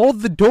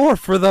hold the door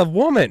for the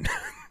woman.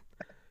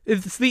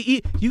 It's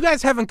you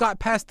guys haven't got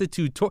past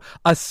the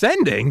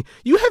ascending.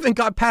 You haven't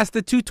got past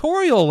the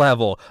tutorial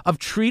level of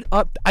treat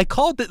up. I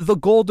called it the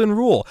golden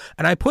rule,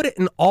 and I put it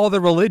in all the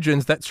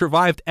religions that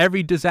survived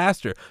every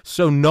disaster,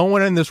 so no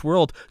one in this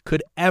world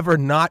could ever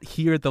not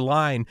hear the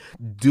line,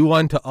 "Do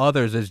unto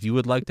others as you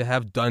would like to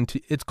have done to."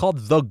 It's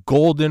called the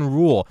golden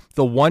rule.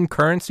 The one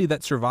currency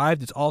that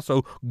survived is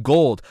also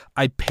gold.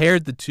 I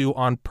paired the two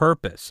on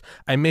purpose.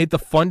 I made the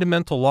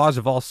fundamental laws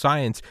of all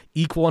science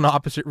equal and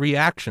opposite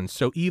reactions.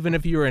 So even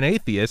if you're an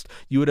atheist,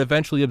 you would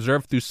eventually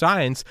observe through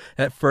science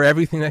that for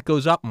everything that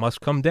goes up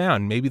must come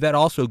down. Maybe that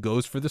also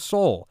goes for the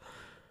soul.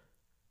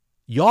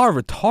 Y'all are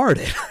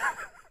retarded.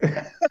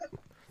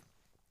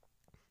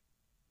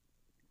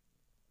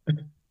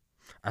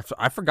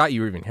 I forgot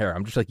you were even here.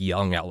 I'm just like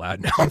yelling out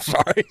loud now. I'm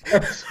sorry.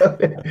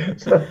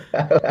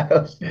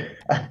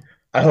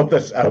 I hope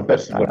that's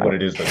what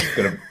it is. That's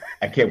gonna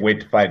I can't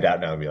wait to find out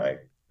now and be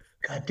like,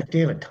 God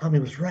damn it, Tommy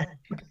was right.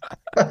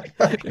 Like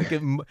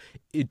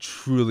it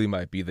truly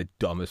might be the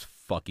dumbest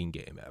fucking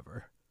game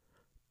ever.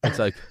 It's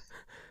like,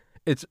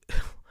 it's,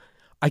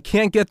 I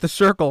can't get the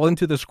circle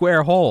into the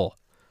square hole.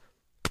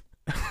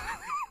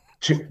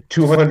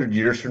 200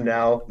 years from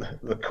now,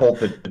 the cult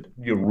that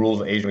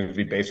rules Asia is going to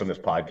be based on this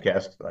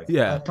podcast. Like,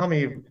 Yeah.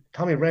 Tommy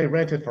Ray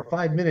ranted for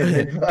 5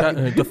 minutes.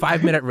 The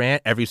 5 minute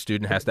rant, every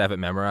student has to have it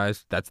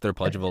memorized. That's their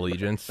Pledge of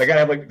Allegiance. They gotta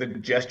have like the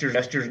gestures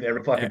and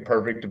every fucking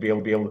perfect to be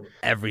able to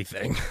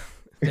everything.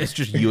 It's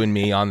just you and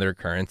me on their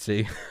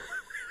currency.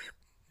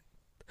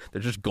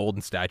 They're just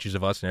golden statues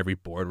of us in every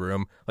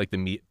boardroom. Like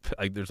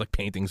there's like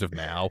paintings of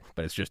Mao,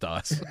 but it's just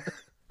us.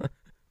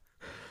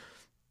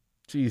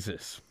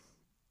 Jesus.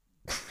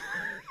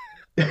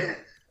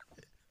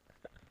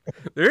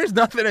 There is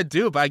nothing to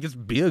do but I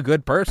just be a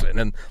good person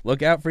and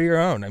look out for your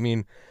own. I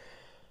mean,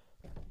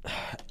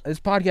 this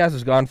podcast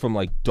has gone from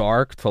like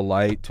dark to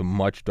light to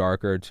much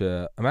darker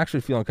to I'm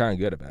actually feeling kind of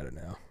good about it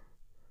now.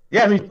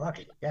 Yeah, I mean, fuck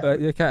it.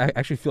 Yeah. I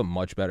actually feel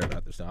much better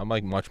about this now. I'm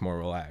like much more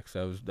relaxed.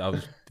 I was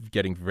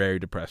getting very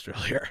depressed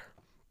earlier.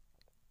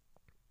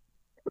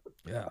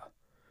 Yeah.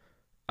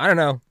 I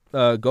don't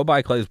know. Go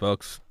buy Clay's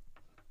books.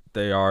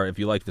 They are, if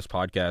you like this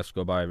podcast,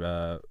 go buy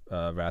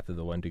Wrath of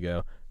the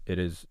Wendigo. It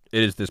is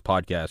this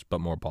podcast, but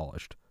more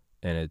polished,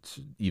 and it's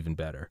even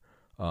better.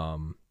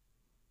 Clay,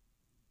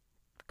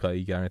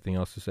 you got anything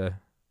else to say?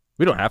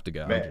 We don't have to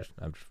go.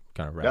 I'm just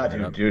kind of wrapping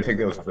it up. Do you think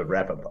that was the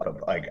wrap up?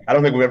 Like, I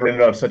don't think we've ever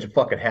ended up such a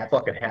fucking half.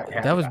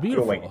 That was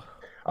beautiful.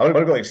 I want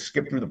to go like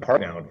skip through the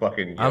park now and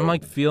fucking. I'm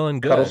like feeling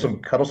good.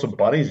 Cuddle some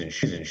bunnies and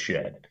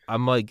shit.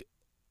 I'm like,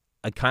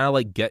 I kind of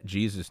like get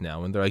Jesus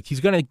now, and they're like,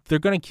 they're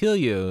gonna kill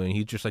you, and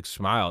he just like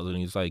smiles, and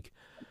he's like,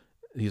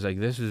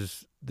 this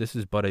is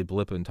but a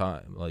blip in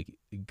time. Like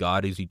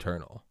God is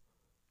eternal.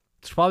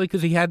 It's probably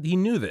because he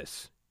knew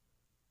this.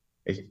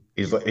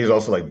 He's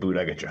also like,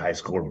 Buddha, I got your high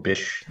score,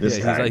 bish.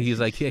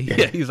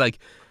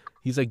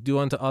 He's like, do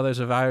unto others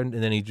of iron,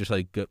 and then he just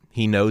like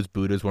he knows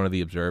Buddha's one of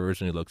the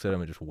observers, and he looks at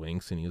him and just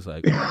winks, and he's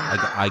like,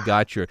 I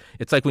got your.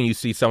 It's like when you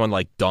see someone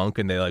like dunk,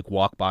 and they like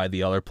walk by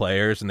the other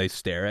players, and they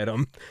stare at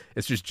him.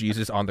 It's just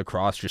Jesus on the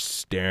cross, just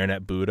staring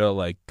at Buddha,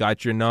 like,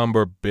 got your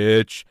number,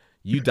 bitch.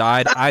 You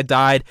died, I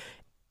died,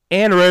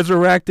 and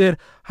resurrected.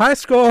 High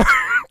score,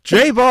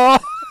 J-ball.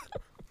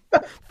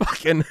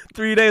 Fucking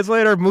 3 days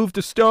later, moved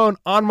to stone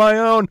on my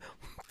own.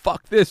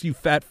 Fuck this, you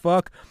fat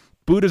fuck.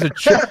 Buddha's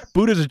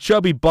a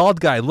chubby bald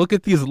guy. Look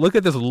at this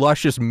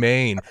luscious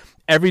mane.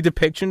 Every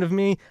depiction of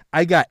me,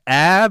 I got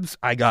abs,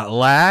 I got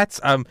lats.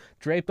 I'm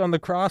draped on the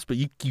cross, but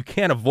you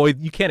can't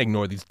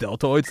ignore these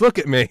deltoids. Look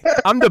at me.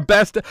 I'm the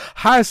best.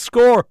 High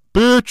score,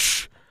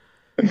 bitch.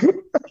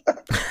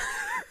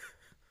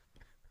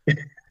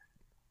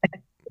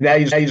 Now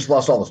you just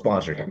lost all the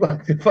sponsors.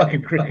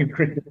 Fucking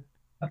cricket.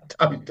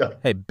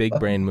 Hey, big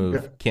brain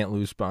move. Can't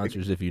lose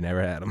sponsors if you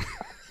never had them.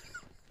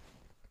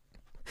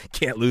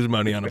 Can't lose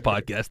money on a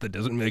podcast that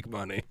doesn't make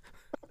money.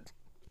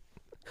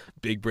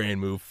 Big brain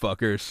move,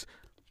 fuckers.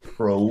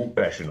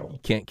 Professional.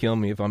 Can't kill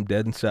me if I'm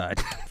dead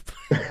inside.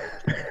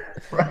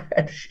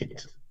 Right,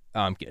 shit.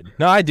 I'm kidding.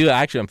 No, I do.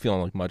 Actually, I'm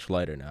feeling like much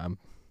lighter now.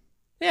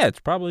 It's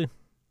probably.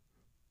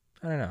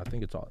 I don't know. I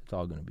think it's all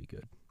going to be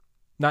good.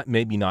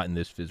 Maybe not in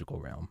this physical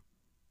realm.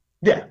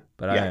 Yeah,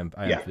 but I am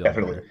feeling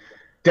definitely. better.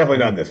 Definitely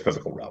not in this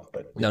physical realm,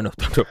 but no,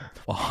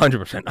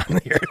 100% not in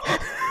here.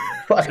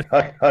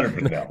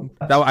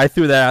 100%. No, I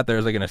threw that out there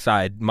as like an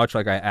aside, much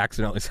like I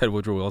accidentally said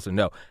Woodrow Wilson.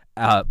 No,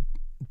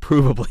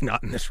 provably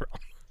not in this realm.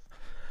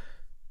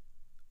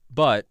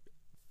 But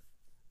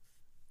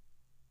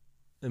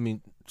I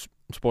mean,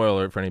 spoiler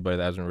alert for anybody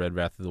that hasn't read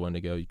Wrath of the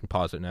Wendigo. You can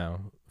pause it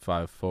now.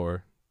 5,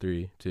 4,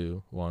 3,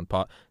 2, 1.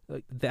 Pause.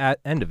 Like the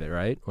end of it,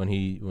 right? When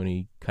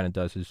he kind of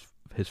does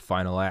his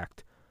final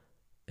act,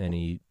 and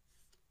he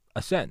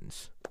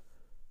ascends,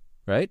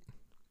 right?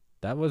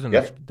 That wasn't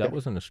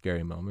a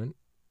scary moment.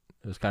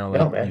 It was kind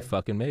of like, you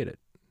fucking made it.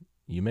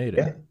 You made it.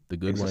 Yeah, the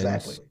good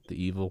wins,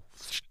 the evil.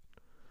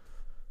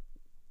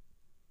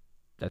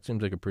 That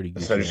seems like a pretty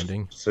good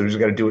ending. So you just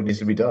got to do what needs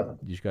to be done.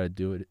 You just got to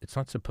do it. It's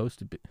not supposed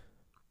to be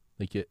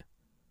like it.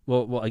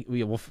 Well,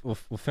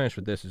 we'll finish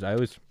with this. I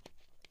was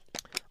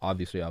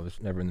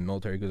never in the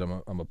military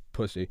because I'm a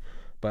pussy,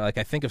 but like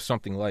I think of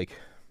something like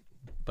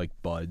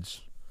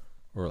Buds,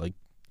 or like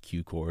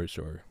Q course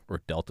or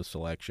Delta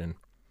selection.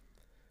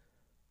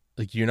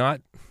 Like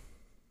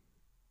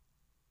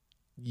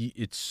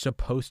it's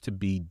supposed to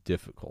be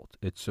difficult.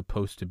 It's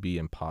supposed to be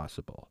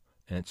impossible,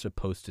 and it's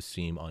supposed to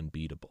seem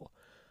unbeatable.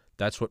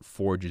 That's what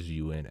forges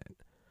you in it.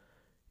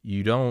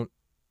 You don't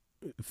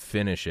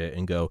finish it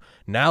and go,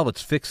 now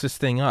let's fix this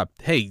thing up.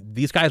 Hey,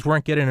 these guys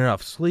weren't getting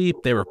enough sleep.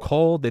 They were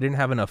cold. They didn't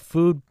have enough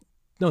food.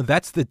 No,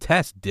 that's the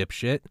test,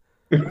 dipshit.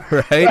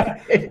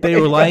 Right? They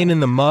were lying in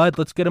the mud.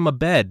 Let's get them a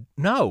bed.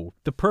 No,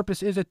 the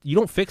purpose is you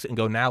don't fix it and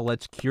go, now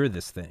let's cure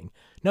this thing.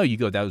 No, you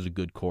go, that was a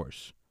good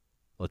course.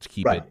 Let's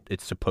keep it.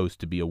 It's supposed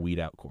to be a weed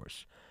out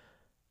course.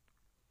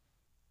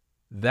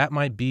 That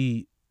might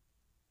be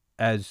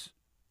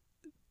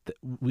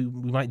we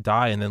might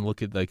die and then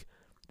look at like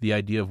the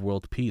idea of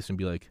world peace and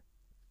be like,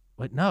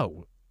 "What?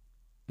 No,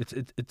 it's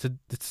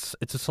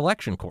a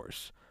selection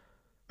course."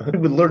 Who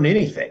would learn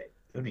anything?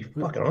 It would be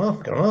fucking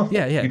awful.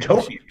 Yeah, yeah.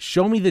 Utopia.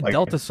 Show me the Like,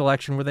 Delta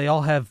selection where they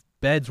all have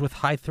beds with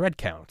high thread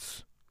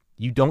counts.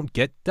 You don't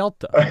get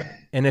Delta,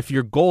 and if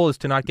your goal is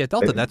to not get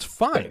Delta, that's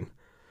fine.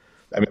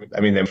 I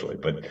mean, eventually,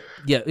 but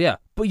Yeah,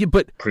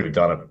 but pretty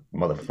done a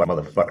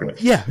motherfucker.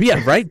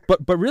 yeah, right.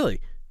 But really,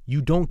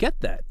 you don't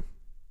get that,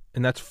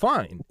 and that's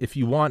fine. If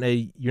you want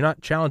you're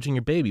not challenging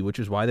your baby, which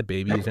is why the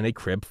baby is in a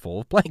crib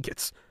full of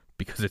blankets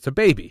because it's a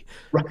baby.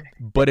 Right.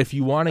 But if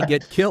you want to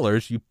get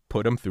killers, you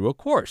put them through a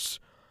course.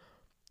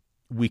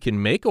 We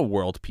can make a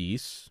world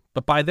peace,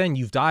 but by then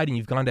you've died and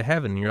you've gone to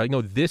heaven, and you're like,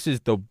 no, this is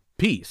the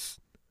peace.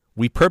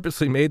 We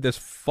purposely made this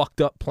fucked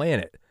up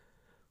planet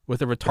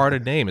with a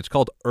retarded name. It's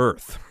called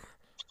Earth.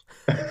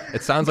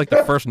 It sounds like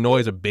the first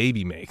noise a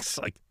baby makes,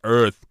 like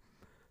Earth,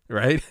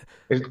 right?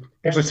 It's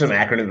actually some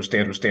acronym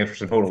that stands for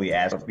some totally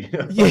ass. You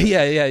know?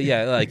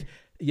 Yeah. Like,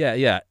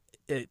 yeah.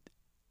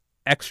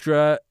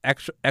 Extra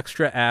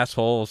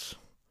assholes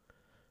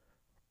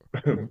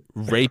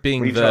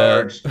raping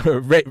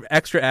the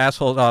extra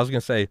assholes. I was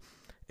gonna say,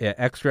 yeah,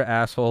 extra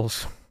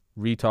assholes,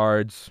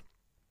 retards,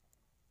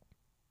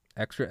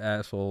 extra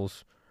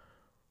assholes,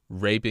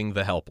 raping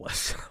the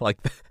helpless. Like,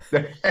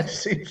 that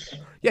seems.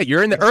 Yeah,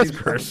 you're in the Earth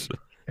curse.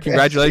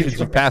 Congratulations,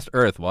 you passed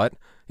Earth. What?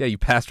 Yeah, you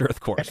passed Earth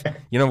course.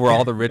 You know where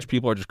all the rich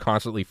people are just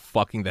constantly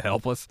fucking the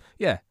helpless?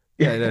 Yeah.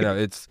 No.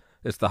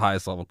 It's the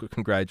highest level.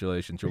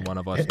 Congratulations, you're one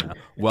of us now.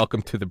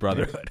 Welcome to the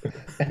brotherhood.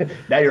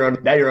 Now you're on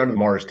the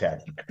Mars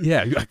tech.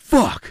 Yeah, you're like,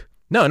 fuck.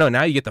 No,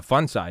 now you get the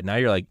fun side. Now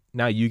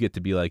you get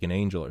to be like an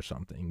angel or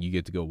something. You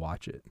get to go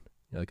watch it.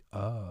 You're like,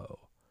 oh.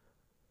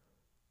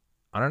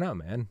 I don't know,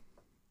 man.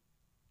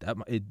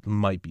 It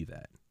might be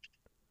that.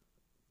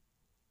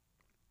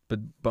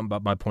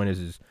 But my point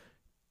is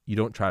you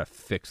don't try to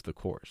fix the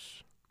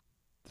course.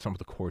 That's not what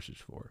the course is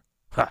for.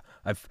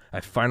 I've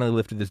finally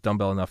lifted this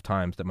dumbbell enough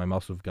times that my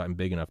muscles have gotten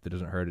big enough that it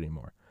doesn't hurt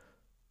anymore.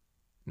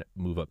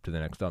 Move up to the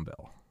next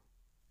dumbbell.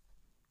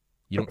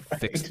 You don't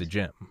fix the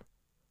gym.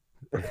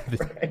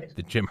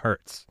 The gym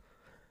hurts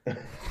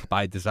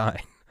by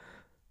design.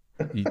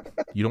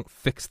 You don't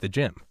fix the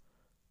gym,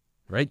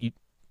 right?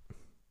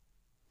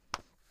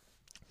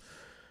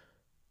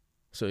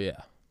 So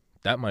yeah,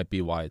 that might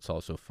be why it's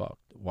all so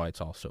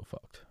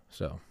fucked.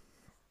 So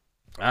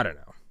I don't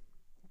know.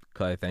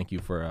 Clay, thank you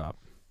for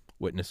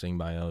witnessing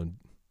my own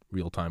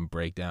real-time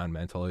breakdown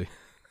mentally.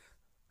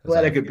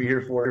 Glad I could be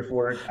here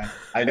for it.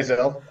 I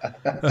know.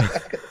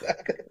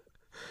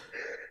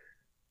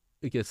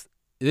 Because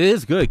it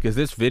is good, because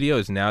this video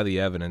is now the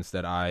evidence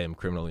that I am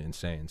criminally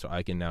insane, so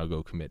I can now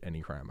go commit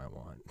any crime I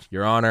want.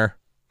 Your Honor,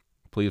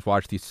 please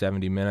watch these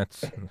 70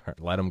 minutes.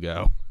 Let him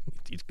go.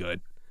 He's good.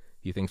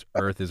 He thinks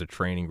Earth is a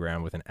training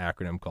ground with an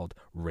acronym called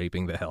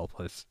Raping the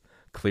Helpless.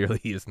 Clearly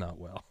he is not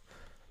well.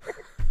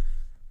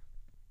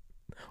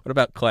 What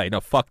about Clay?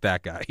 No, fuck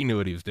that guy. He knew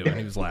what he was doing.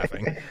 He was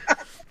laughing.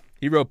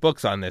 He wrote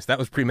books on this. That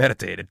was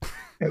premeditated.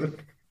 By the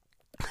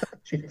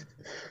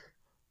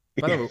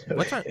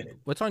way,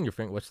 what's on your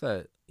finger? What's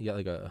that? You got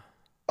like a...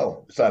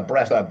 Oh, it's a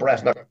brass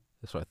knuckle.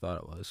 That's what I thought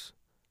it was.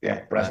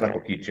 Yeah, brass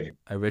knuckle keychain.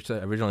 I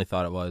originally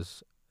thought it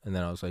was, and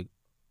then I was like,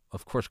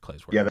 of course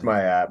Clay's working. Yeah, that's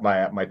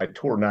my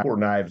tour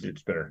knives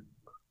spinner.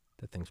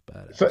 That thing's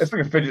bad. So it's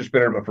like a fidget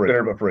spinner, but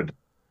for a...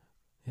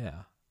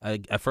 Yeah.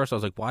 At first I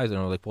was like, why is it?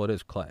 And I was like, well, it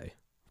is Clay.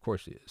 Of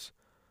course he is.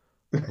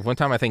 One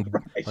time I think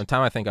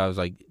I was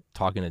like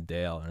talking to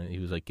Dale, and he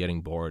was like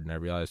getting bored, and I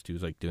realized he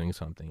was like doing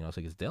something. And I was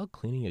like, is Dale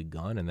cleaning a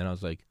gun? And then I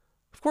was like,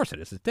 of course it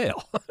is. It's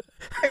Dale.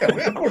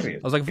 Yeah, of course he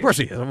is. I was like, of course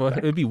he is.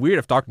 It'd be weird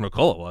if Dr.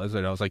 McCullough was.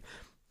 And I was like,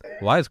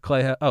 why is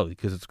Clay? Oh,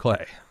 because it's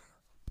Clay.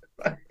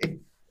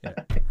 Yeah.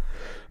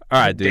 All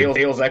right, dude.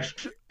 Dale's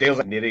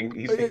knitting.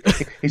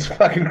 He's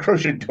fucking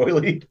crocheting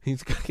doily.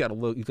 He's got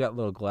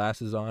little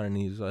glasses on, and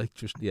he's like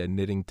just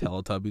knitting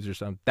Teletubbies or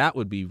something. That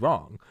would be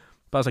wrong.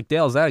 But I was like,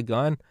 Dale, is that a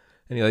gun?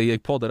 And he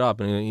like, pulled it up,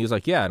 and he was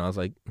like, yeah. And I was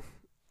like,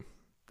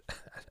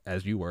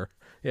 as you were,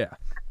 yeah.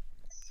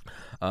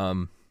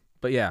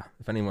 But yeah,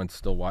 if anyone's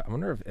still watching, I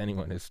wonder if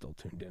anyone is still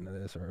tuned into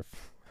this, or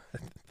if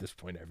at this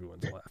point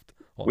everyone's left.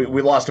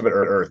 We lost him at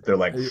Earth. They're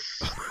like,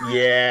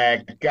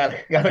 yeah,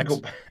 gotta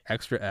go.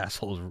 Extra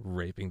assholes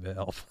raping the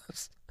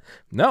helpless.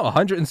 No,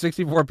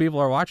 164 people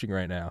are watching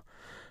right now.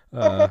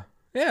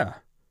 Yeah.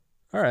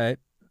 All right,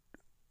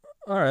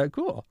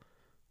 cool.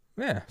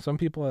 Yeah, some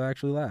people have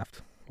actually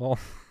laughed. Well,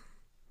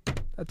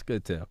 that's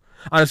good too.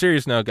 On a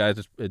serious note,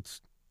 guys,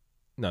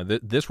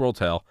 this world's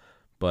hell,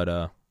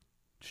 but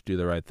just do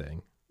the right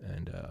thing,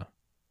 and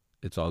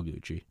it's all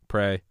Gucci.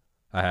 Pray.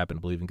 I happen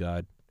to believe in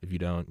God. If you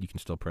don't, you can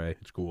still pray.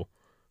 It's cool.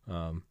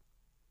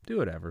 Do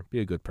whatever. Be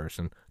a good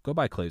person. Go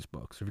buy Clay's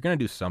books. If you're gonna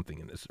do something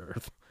in this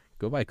earth,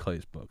 go buy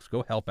Clay's books.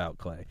 Go help out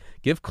Clay.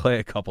 Give Clay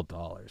a couple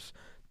dollars.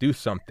 Do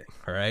something.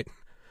 All right.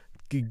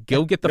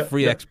 Go get the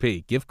free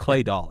XP. Give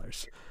Clay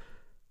dollars.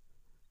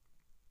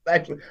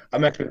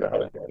 I'm actually the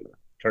hobo.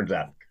 Turns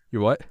out.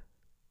 You're what?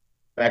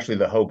 I'm actually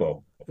the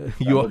hobo.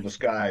 You the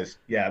skies.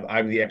 Yeah,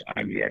 I'm the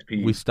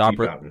XP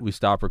fountain. we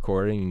stop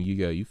recording, and you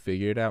go, you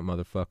figure it out,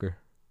 motherfucker.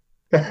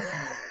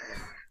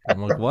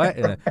 I'm like, what?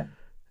 And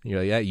you're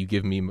like, yeah, you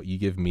give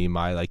me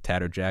my like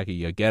tatter jacket.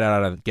 You go, get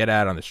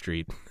out on the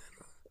street.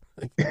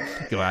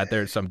 Go out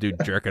there, some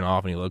dude jerking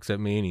off, and he looks at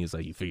me, and he's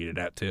like, you figured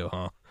it out too,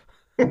 huh?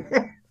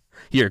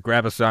 Here,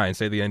 grab a sign,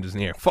 say the end is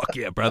near. Fuck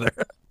yeah, brother.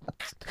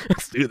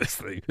 Let's do this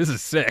thing. This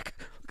is sick.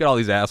 Look at all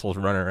these assholes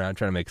running around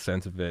trying to make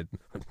sense of it.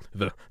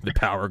 The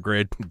power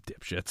grid,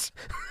 dipshits.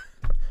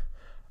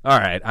 All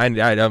right, I'm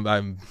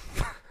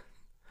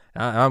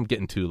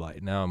getting too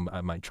light now.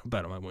 I might jump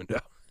out of my window.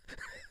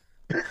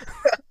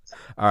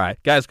 All right,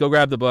 guys, go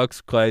grab the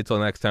books. Clay, till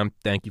next time.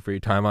 Thank you for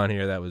your time on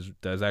here. That was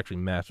actually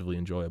massively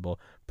enjoyable.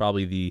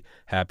 Probably the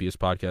happiest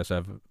podcast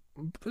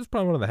It's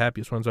probably one of the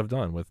happiest ones I've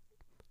done with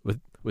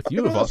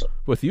you of awesome.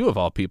 with you of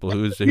all people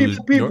who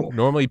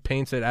normally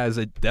paints it as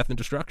a death and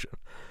destruction.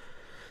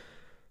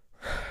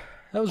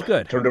 That was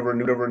good. Turned over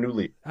a new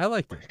leaf. I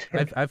liked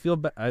it. I feel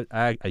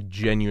I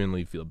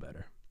genuinely feel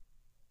better.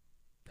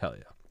 Hell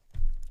yeah.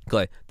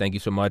 Clay, thank you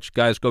so much.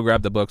 Guys, go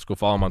grab the books. Go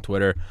follow him on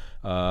Twitter.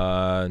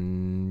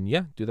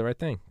 Yeah, do the right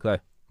thing.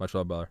 Clay, much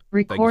love, brother.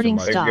 Recording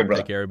Thank you so much. stopped.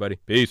 Take care, everybody.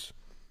 Peace.